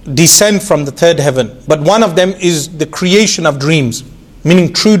descend from the third heaven, but one of them is the creation of dreams,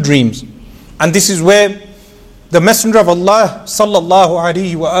 meaning true dreams. And this is where the Messenger of Allah sallallahu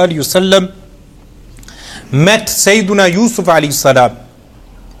alaihi wasallam met Sayyiduna Yusuf alayhi salam.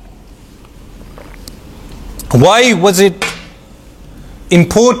 Why was it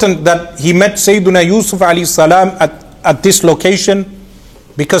important that he met Sayyiduna Yusuf alayhi salam at this location?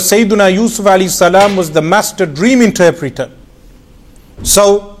 Because Sayyiduna Yusuf alayhi salam was the master dream interpreter.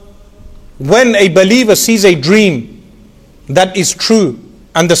 So when a believer sees a dream that is true,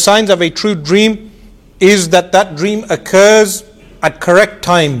 and the signs of a true dream is that that dream occurs at correct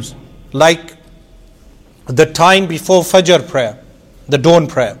times, like the time before Fajr prayer, the dawn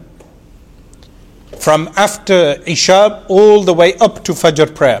prayer, from after Isha all the way up to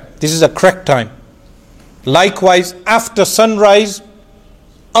Fajr prayer. This is a correct time. Likewise, after sunrise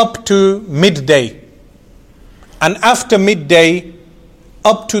up to midday, and after midday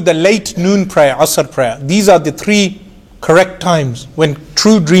up to the late noon prayer, Asr prayer. These are the three correct times when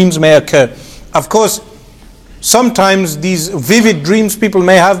true dreams may occur. Of course, sometimes these vivid dreams people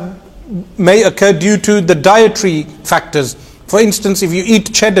may occur due to the dietary factors. For instance, if you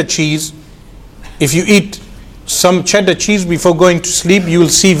eat cheddar cheese, if you eat some cheddar cheese before going to sleep, you will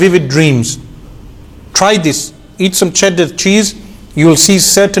see vivid dreams. Try this. Eat some cheddar cheese, you will see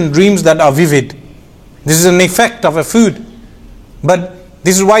certain dreams that are vivid. This is an effect of a food. But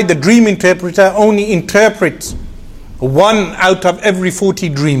this is why the dream interpreter only interprets 1 out of every 40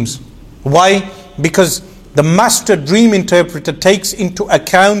 dreams. Why? Because the master dream interpreter takes into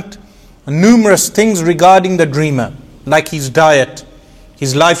account numerous things regarding the dreamer, like his diet,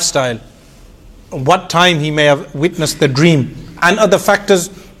 his lifestyle, what time he may have witnessed the dream, and other factors.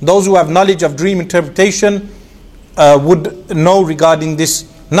 Those who have knowledge of dream interpretation would know regarding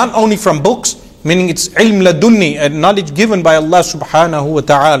this, not only from books, meaning it's ilm ladunni, a knowledge given by Allah subhanahu wa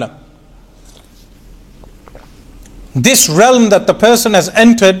ta'ala. This realm that the person has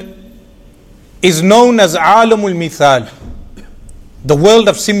entered is known as alamul mithal, the world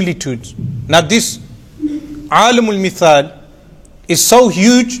of similitudes. Now this alamul mithal is so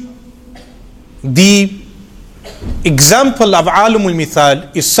huge. The example of alamul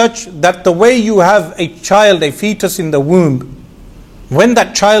mithal is such that the way you have a child, a fetus in the womb, when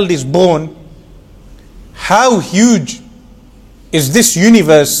that child is born, how huge is this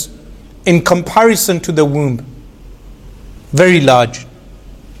universe in comparison to the womb? Very large.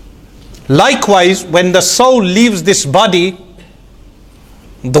 Likewise, when the soul leaves this body,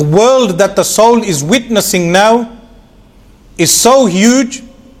 the world that the soul is witnessing now is so huge,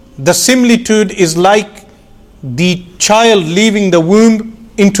 the similitude is like the child leaving the womb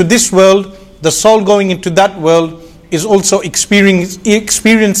into this world, the soul going into that world is also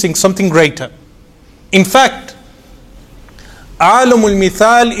experiencing something greater. In fact, Alamul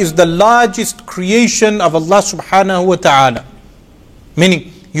Mithal is the largest creation of Allah subhanahu wa ta'ala.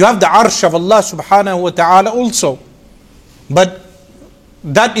 Meaning, you have the arsh of Allah subhanahu wa ta'ala also. But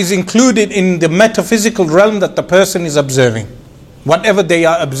that is included in the metaphysical realm that the person is observing. Whatever they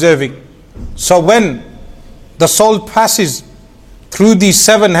are observing. So when the soul passes through these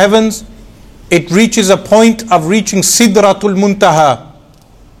 7 heavens, it reaches a point of reaching Sidratul Muntaha.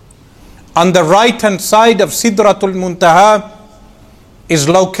 On the right hand side of Sidratul Muntaha is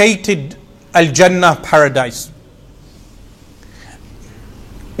located Al-Jannah, paradise.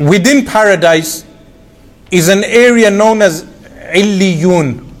 Within paradise is an area known as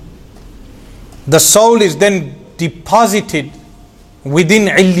Illiyun. The soul is then deposited within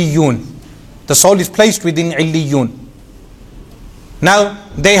Illiyun. The soul is placed within Illiyun. Now,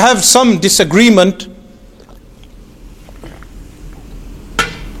 they have some disagreement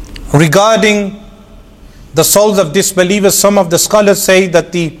regarding the souls of disbelievers. Some of the scholars say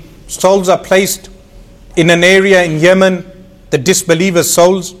that the souls are placed in an area in Yemen, the disbelievers'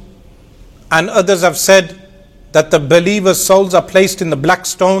 souls, and others have said that the believers' souls are placed in the black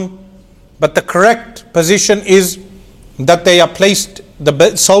stone. But the correct position is that they are placed,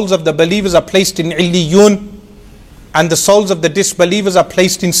 the souls of the believers are placed in Illiyun, and the souls of the disbelievers are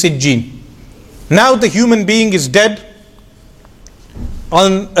placed in Sijjin. Now the human being is dead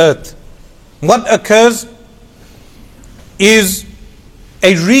on earth. What occurs is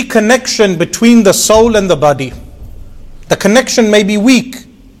a reconnection between the soul and the body. The connection may be weak.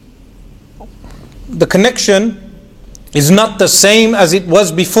 The connection is not the same as it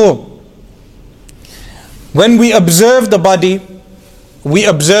was before. When we observe the body, we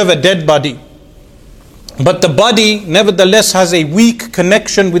observe a dead body. But the body nevertheless has a weak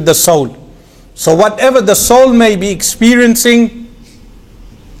connection with the soul. So whatever the soul may be experiencing,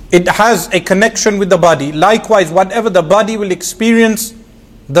 it has a connection with the body. Likewise, whatever the body will experience,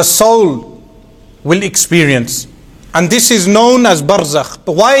 the soul will experience. And this is known as barzakh.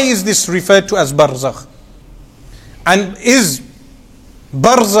 But why is this referred to as barzakh? And is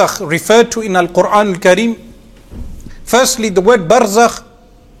barzakh referred to in Al-Quran Al-Kareem? Firstly, the word barzakh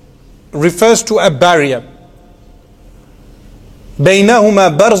refers to a barrier.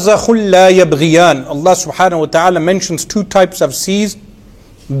 بَيْنَهُمَا بَرْزَخٌ لَا يَبْغِيَانِ. Allah subhanahu wa ta'ala mentions 2 types of seas.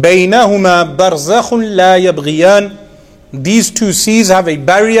 بَيْنَهُمَا بَرْزَخٌ لَا يَبْغِيَانِ. These 2 seas have a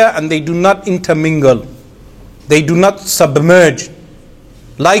barrier and they do not intermingle. They do not submerge.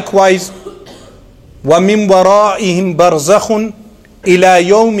 Likewise, وَمِن وَرَائِهِمْ بَرْزَخٌ إِلَى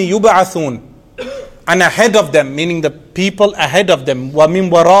يَوْمِ يُبْعَثُونَ. And ahead of them, meaning the people ahead of them. وَمِن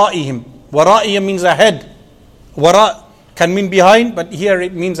وَرَائِهِمْ. وَرَائِهِمْ means ahead. Wara can mean behind, but here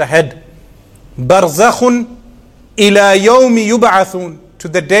it means ahead. بَرْزَخٌ إِلَى يَوْمِ يُبْعَثُونَ. To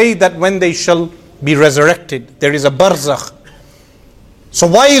the day that when they shall be resurrected. There is a barzakh. So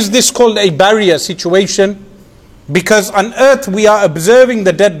why is this called a barrier situation? Because on earth we are observing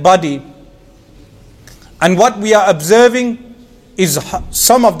the dead body, and what we are observing is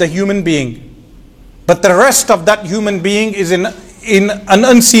some of the human being, but the rest of that human being is in an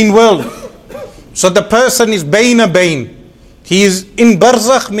unseen world. So the person is baina bain. He is in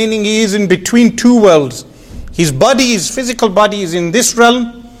barzakh, meaning he is in between 2 worlds. His body, his physical body is in this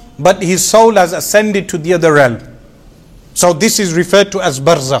realm, but his soul has ascended to the other realm. So this is referred to as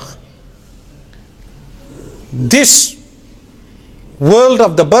barzakh. This world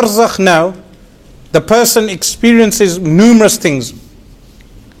of the barzakh now, the person experiences numerous things.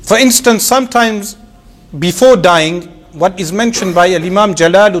 For instance, sometimes before dying, what is mentioned by Imam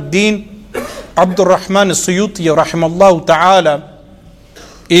Jalaluddin Abdul Rahman as-Suyuti rahimallahu ta'ala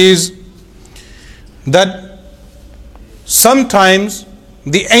is that sometimes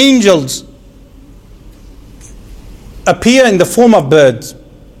the angels appear in the form of birds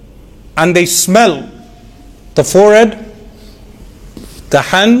and they smell the forehead, the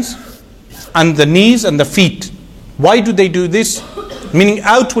hands and the knees and the feet. Why do they do this? Meaning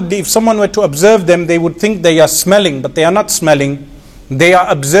outwardly, if someone were to observe them, they would think they are smelling, but they are not smelling. They are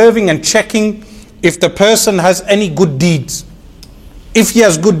observing and checking if the person has any good deeds. If he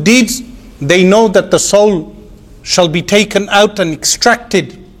has good deeds, they know that the soul shall be taken out and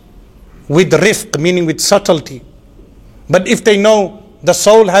extracted with rifq, meaning with subtlety. But if they know the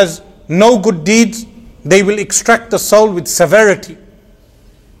soul has no good deeds, they will extract the soul with severity.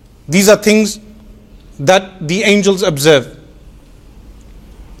 These are things that the angels observe.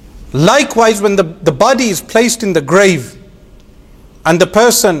 Likewise, when the body is placed in the grave and the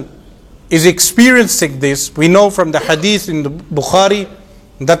person is experiencing this, we know from the hadith in the Bukhari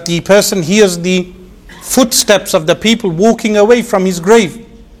that the person hears the footsteps of the people walking away from his grave.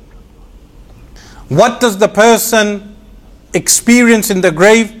 What does the person experience in the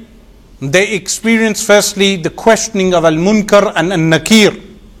grave? They experience firstly the questioning of al-munkar and al-nakir.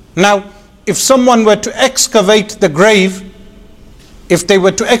 Now, if someone were to excavate the grave, if they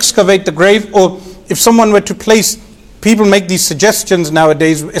were to excavate the grave, or if someone were to place, people make these suggestions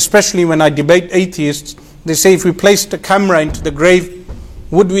nowadays, especially when I debate atheists, they say if we placed a camera into the grave,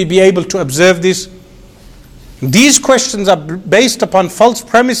 would we be able to observe this? These questions are based upon false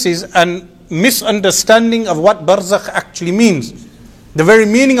premises and misunderstanding of what barzakh actually means. The very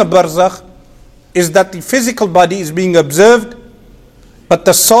meaning of barzakh is that the physical body is being observed, but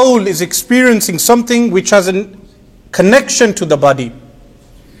the soul is experiencing something which has a connection to the body.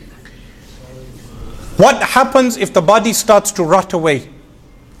 What happens if the body starts to rot away?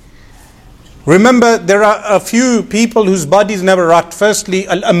 Remember, there are a few people whose bodies never rot. Firstly,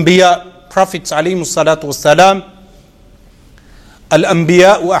 al-anbiya, prophets alayhimus salatu wassalam.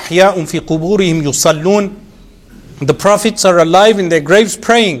 Al-anbiya'u ahya'un fi quburihim yusallun. The prophets are alive in their graves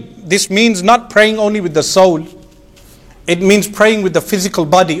praying. This means not praying only with the soul. It means praying with the physical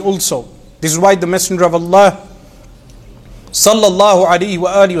body also. This is why the Messenger of Allah sallallahu alayhi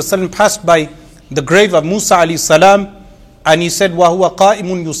wa alihi wasallam passed by the grave of Musa alayhi salam, and he said, وَهُوَ قَائِمٌ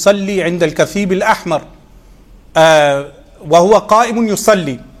يُصَلِّي عِنْدَ الْكَثِيبِ الْأَحْمَرِ وَهُوَ قَائِمٌ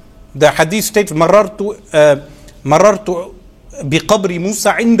يُصَلِّي. The hadith states, مَرَرْتُ بِقَبْرِ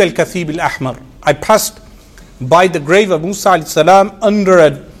مُوسَى عِنْدَ الْكَثِيبِ الْأَحْمَرِ. I passed by the grave of Musa alayhi salam under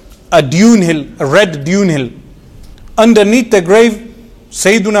a dune hill, a red dune hill. Underneath the grave,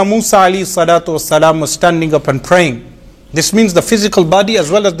 Sayyiduna Musa alayhi salatu wasalam was standing up and praying. This means the physical body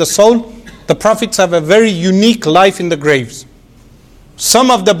as well as the soul, the prophets have a very unique life in the graves. Some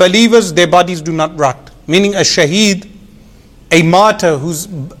of the believers, their bodies do not rot. Meaning a shaheed, a martyr whose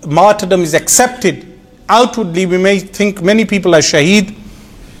martyrdom is accepted. Outwardly we may think many people are shaheed,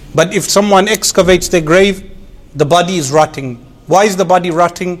 but if someone excavates their grave, the body is rotting. Why is the body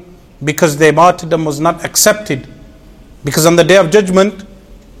rotting? Because their martyrdom was not accepted. Because on the day of judgment,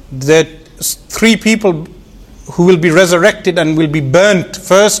 the three people who will be resurrected and will be burnt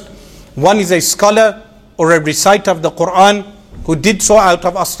first, one is a scholar or a reciter of the Quran who did so out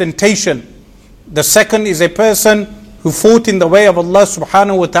of ostentation. The second is a person who fought in the way of Allah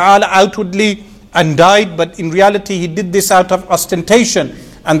subhanahu wa ta'ala outwardly and died, but in reality he did this out of ostentation.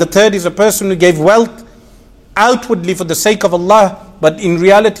 And the third is a person who gave wealth outwardly for the sake of Allah, but in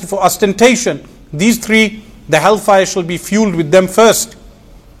reality for ostentation. These three, the hellfire shall be fueled with them first.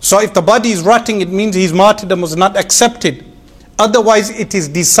 So if the body is rotting, it means his martyrdom was not accepted. Otherwise, it is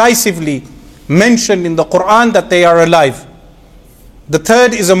decisively mentioned in the Quran that they are alive. The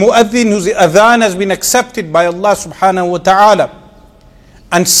third is a mu'adhin whose adhan has been accepted by Allah subhanahu wa ta'ala.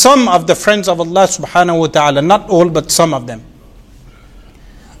 And some of the friends of Allah subhanahu wa ta'ala, not all but some of them.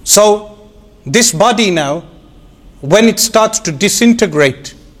 So this body now, when it starts to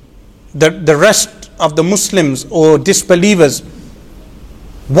disintegrate, the rest of the Muslims or disbelievers,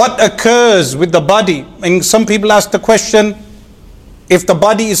 what occurs with the body? And some people ask the question, if the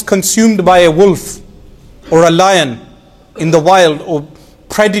body is consumed by a wolf or a lion in the wild, or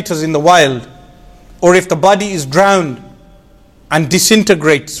predators in the wild, or if the body is drowned and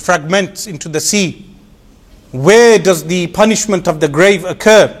disintegrates, fragments into the sea, where does the punishment of the grave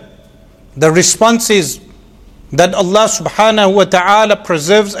occur? The response is that Allah subhanahu wa ta'ala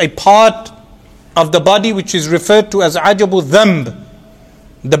preserves a part of the body which is referred to as ajabu dhamb,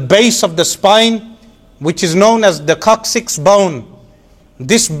 the base of the spine, which is known as the coccyx bone.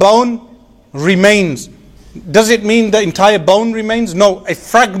 This bone remains. does it mean the entire bone remains? No, a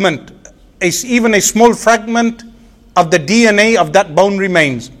fragment, even a small fragment of the DNA of that bone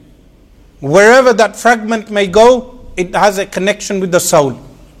remains. Wherever that fragment may go, it has a connection with the soul.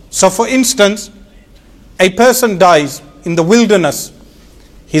 So for instance, a person dies in the wilderness,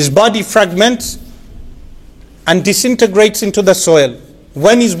 his body fragments and disintegrates into the soil.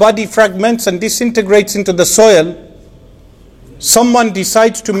 When his body fragments and disintegrates into the soil, someone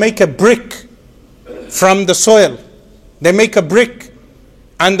decides to make a brick from the soil. They make a brick,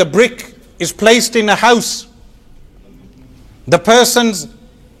 and the brick is placed in a house. The person's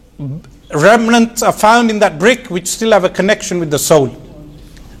remnants are found in that brick, which still have a connection with the soul.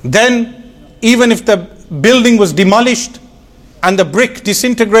 Then, even if the building was demolished and the brick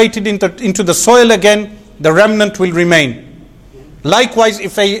disintegrated into the soil again, the remnant will remain. Likewise,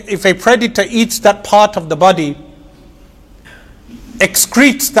 if a predator eats that part of the body,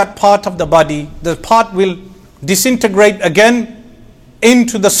 excretes that part of the body, the part will disintegrate again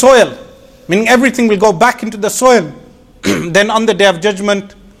into the soil, meaning everything will go back into the soil. Then on the Day of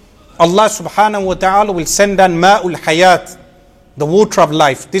Judgment, Allah subhanahu wa ta'ala will send down ma'ul hayat, the water of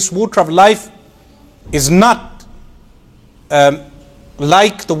life. This water of life is not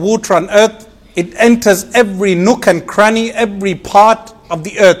like the water on earth. It enters every nook and cranny, every part of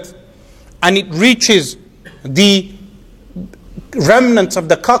the earth, and it reaches the remnants of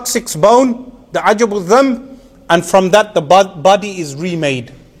the coccyx bone, the ajabul dhanb, and from that the body is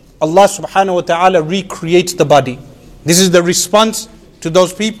remade. Allah subhanahu wa ta'ala recreates the body. This is the response to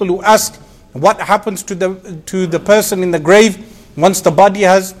those people who ask what happens to the person in the grave once the body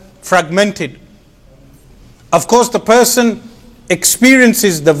has fragmented. Of course, the person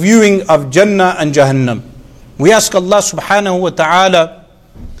experiences the viewing of Jannah and Jahannam. We ask Allah subhanahu wa ta'ala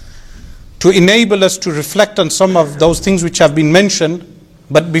to enable us to reflect on some of those things which have been mentioned.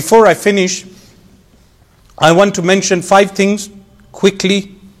 But before I finish, I want to mention 5 things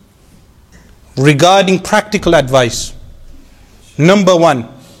quickly regarding practical advice. Number 1,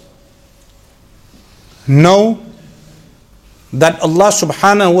 know that Allah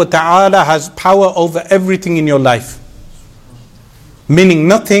subhanahu wa ta'ala has power over everything in your life. Meaning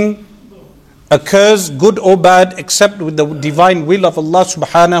nothing occurs, good or bad, except with the divine will of Allah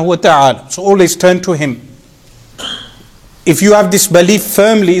subhanahu wa ta'ala. So always turn to Him. If you have this belief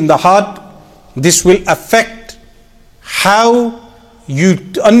firmly in the heart, this will affect how you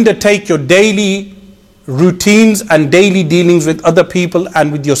undertake your daily routines and daily dealings with other people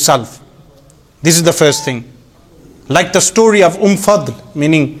and with yourself. This is the first thing. Like the story of Fadl,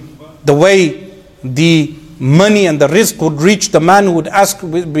 meaning the way the money and the rizq would reach the man who would ask bi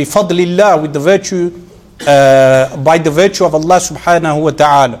fadlillah, with the virtue, by the virtue of Allah subhanahu wa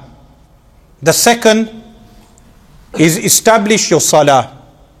ta'ala. The second is establish your salah.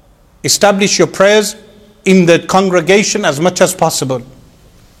 Establish your prayers in the congregation as much as possible.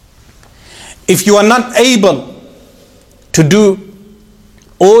 If you are not able to do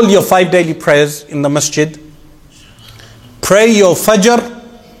all your 5 daily prayers in the masjid, pray your Fajr,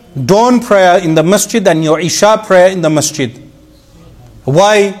 dawn prayer in the masjid, and your Isha prayer in the masjid.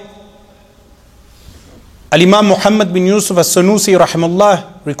 Why? Al-Imam Muhammad bin Yusuf as-Sanusi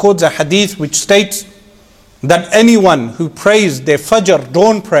rahimahullah records a hadith which states that anyone who prays their Fajr,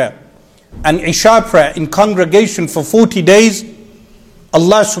 dawn prayer, and Isha prayer in congregation for 40 days,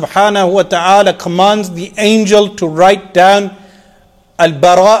 Allah subhanahu wa ta'ala commands the angel to write down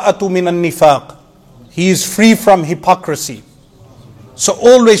al-bara'atu min al-nifaq. He is free from hypocrisy. So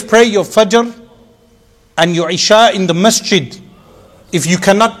always pray your Fajr and your Isha in the masjid. If you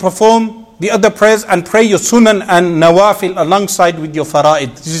cannot perform the other prayers, and pray your Sunan and Nawafil alongside with your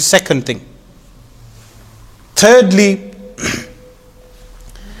Fara'id. This is the second thing. Thirdly,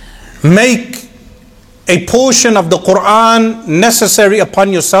 make a portion of the Quran necessary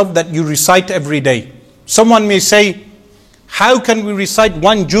upon yourself that you recite every day. Someone may say, how can we recite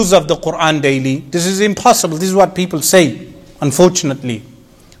 1 juz of the Quran daily? This is impossible. This is what people say. Unfortunately,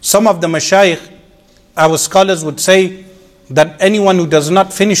 some of the mashayikh, our scholars, would say that anyone who does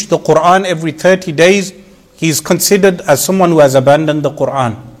not finish the Quran every 30 days, he is considered as someone who has abandoned the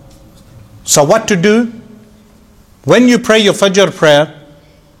Quran. So what to do? When you pray your Fajr prayer,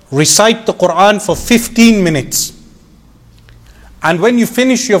 recite the Quran for 15 minutes. And when you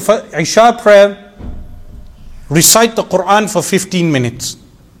finish your Isha prayer, recite the Quran for 15 minutes.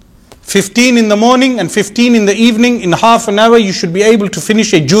 15 in the morning and 15 in the evening. In half an hour you should be able to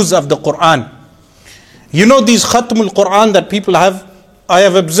finish a juz of the Quran. You know these Khatmul Quran that people have? I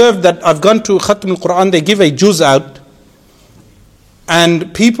have observed that I've gone to Khatmul Quran, they give a juz out,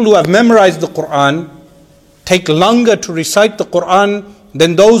 and people who have memorized the Quran take longer to recite the Quran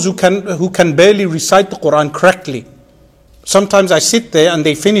than those who can barely recite the Quran correctly. Sometimes I sit there and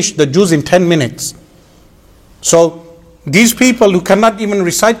they finish the juz in 10 minutes. So these people who cannot even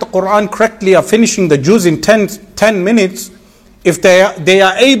recite the Quran correctly are finishing the juz in 10 minutes. If they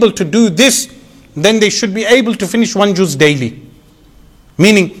are able to do this, then they should be able to finish one juz daily.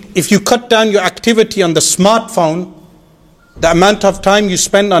 Meaning, if you cut down your activity on the smartphone, the amount of time you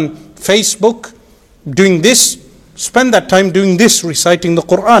spend on Facebook doing this, spend that time doing this, reciting the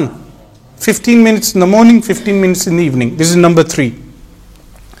Quran. 15 minutes in the morning, 15 minutes in the evening. This is number 3.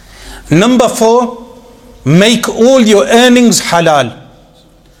 Number 4, make all your earnings halal.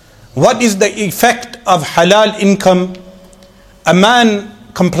 What is the effect of halal income? A man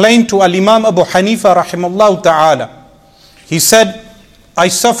complained to Al-Imam Abu Hanifa rahimahullah ta'ala. He said, I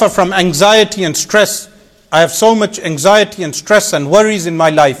suffer from anxiety and stress. I have so much anxiety and stress and worries in my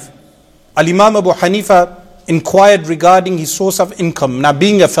life. Al-Imam Abu Hanifa inquired regarding his source of income. Now,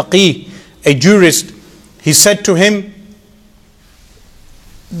 being a faqih, a jurist, he said to him,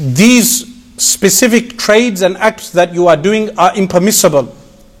 these specific trades and acts that you are doing are impermissible.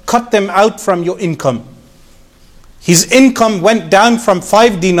 Cut them out from your income. His income went down from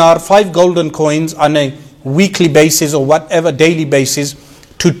 5 dinar, 5 golden coins on a weekly basis or whatever daily basis,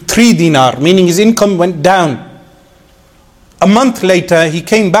 to 3 dinar, meaning his income went down. A month later, he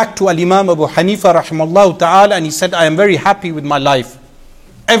came back to Al-Imam Abu Hanifa rahimahullah ta'ala and he said, I am very happy with my life.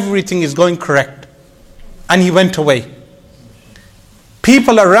 Everything is going correct. And he went away.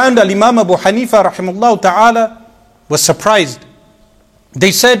 People around Al-Imam Abu Hanifa rahimahullah ta'ala were surprised.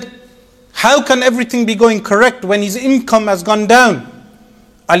 They said, how can everything be going correct when his income has gone down?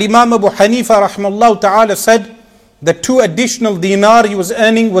 Al-Imam Abu Hanifa rahimahullah ta'ala said, the 2 additional dinar he was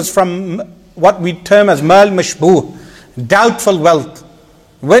earning was from what we term as mal mashbuh, doubtful wealth.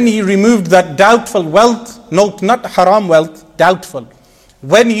 When he removed that doubtful wealth, note not haram wealth, doubtful.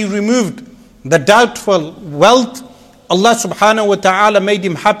 When he removed the doubtful wealth, Allah subhanahu wa ta'ala made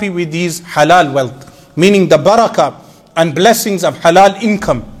him happy with his halal wealth, meaning the barakah and blessings of halal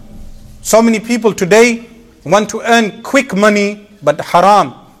income. So many people today want to earn quick money but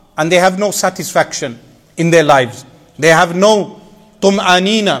haram, and they have no satisfaction in their lives. They have no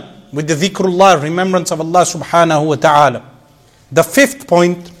tum'anina with the dhikrullah, remembrance of Allah subhanahu wa ta'ala. The 5th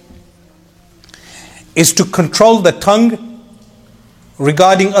point is to control the tongue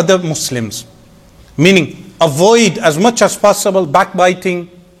regarding other Muslims. Meaning, avoid as much as possible backbiting,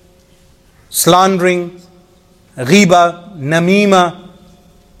 slandering, ghiba, namima,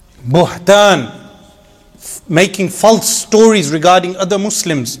 buhtan, making false stories regarding other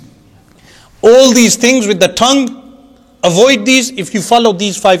Muslims. All these things with the tongue, avoid these. If you follow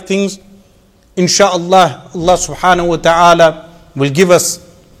these 5 things, insha'Allah, Allah subhanahu wa ta'ala will give us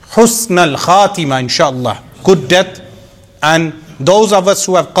husn al-khatima, insha'Allah, good death. And those of us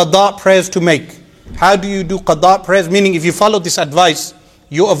who have qada prayers to make, how do you do qada prayers? Meaning, if you follow this advice,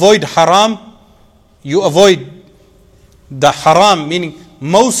 you avoid haram, you avoid the haram, meaning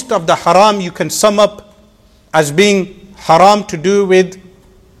most of the haram you can sum up as being haram to do with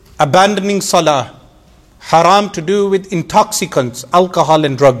abandoning salah, haram to do with intoxicants, alcohol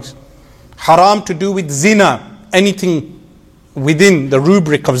and drugs, haram to do with zina, anything within the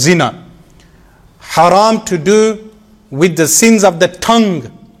rubric of zina, haram to do with the sins of the tongue,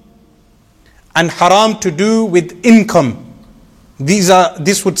 and haram to do with income.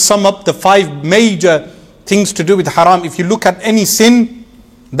 This would sum up the 5 major things to do with haram. If you look at any sin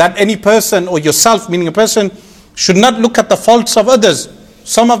that any person or yourself, meaning a person, should not look at the faults of others.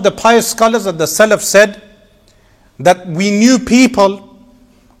 Some of the pious scholars of the Salaf said that we knew people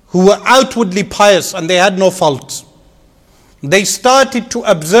who were outwardly pious and they had no faults. They started to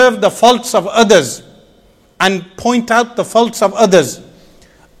observe the faults of others and point out the faults of others.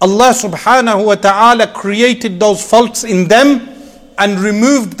 Allah subhanahu wa ta'ala created those faults in them and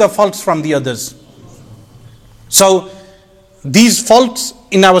removed the faults from the others. So these faults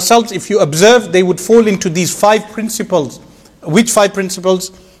in ourselves, if you observe, they would fall into these 5 principles. Which 5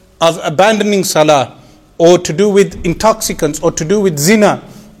 principles? Of abandoning salah, or to do with intoxicants, or to do with zina,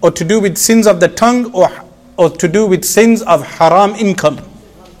 or to do with sins of the tongue, or to do with sins of haram income.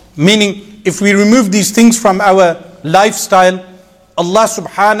 Meaning, if we remove these things from our lifestyle, Allah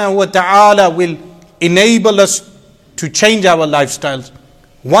subhanahu wa ta'ala will enable us to change our lifestyles.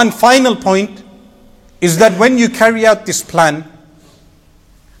 One final point is that when you carry out this plan,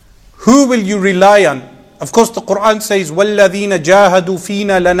 who will you rely on? Of course, the Quran says, وَالَّذِينَ جَاهَدُوا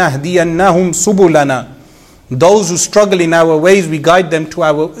فِينَا لَنَهْدِيَنَّهُمْ سُبُلَنَا. Those who struggle in our ways, we guide them to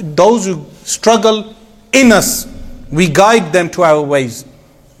our... Those who struggle in us, we guide them to our ways.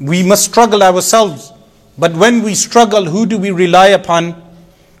 We must struggle ourselves. But when we struggle, who do we rely upon?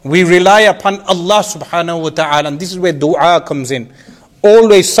 We rely upon Allah subhanahu wa ta'ala. And this is where dua comes in.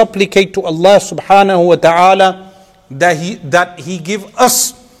 Always supplicate to Allah subhanahu wa ta'ala that He give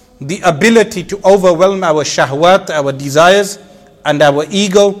us the ability to overwhelm our shahwat, our desires and our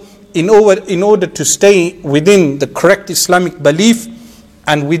ego in order to stay within the correct Islamic belief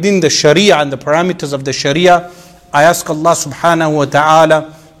and within the Sharia and the parameters of the Sharia. I ask Allah subhanahu wa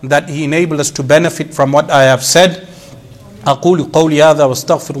ta'ala that He enable us to benefit from what I have said. أقول قولي هذا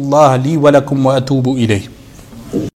واستغفر الله لي ولكم وأتوب إليه.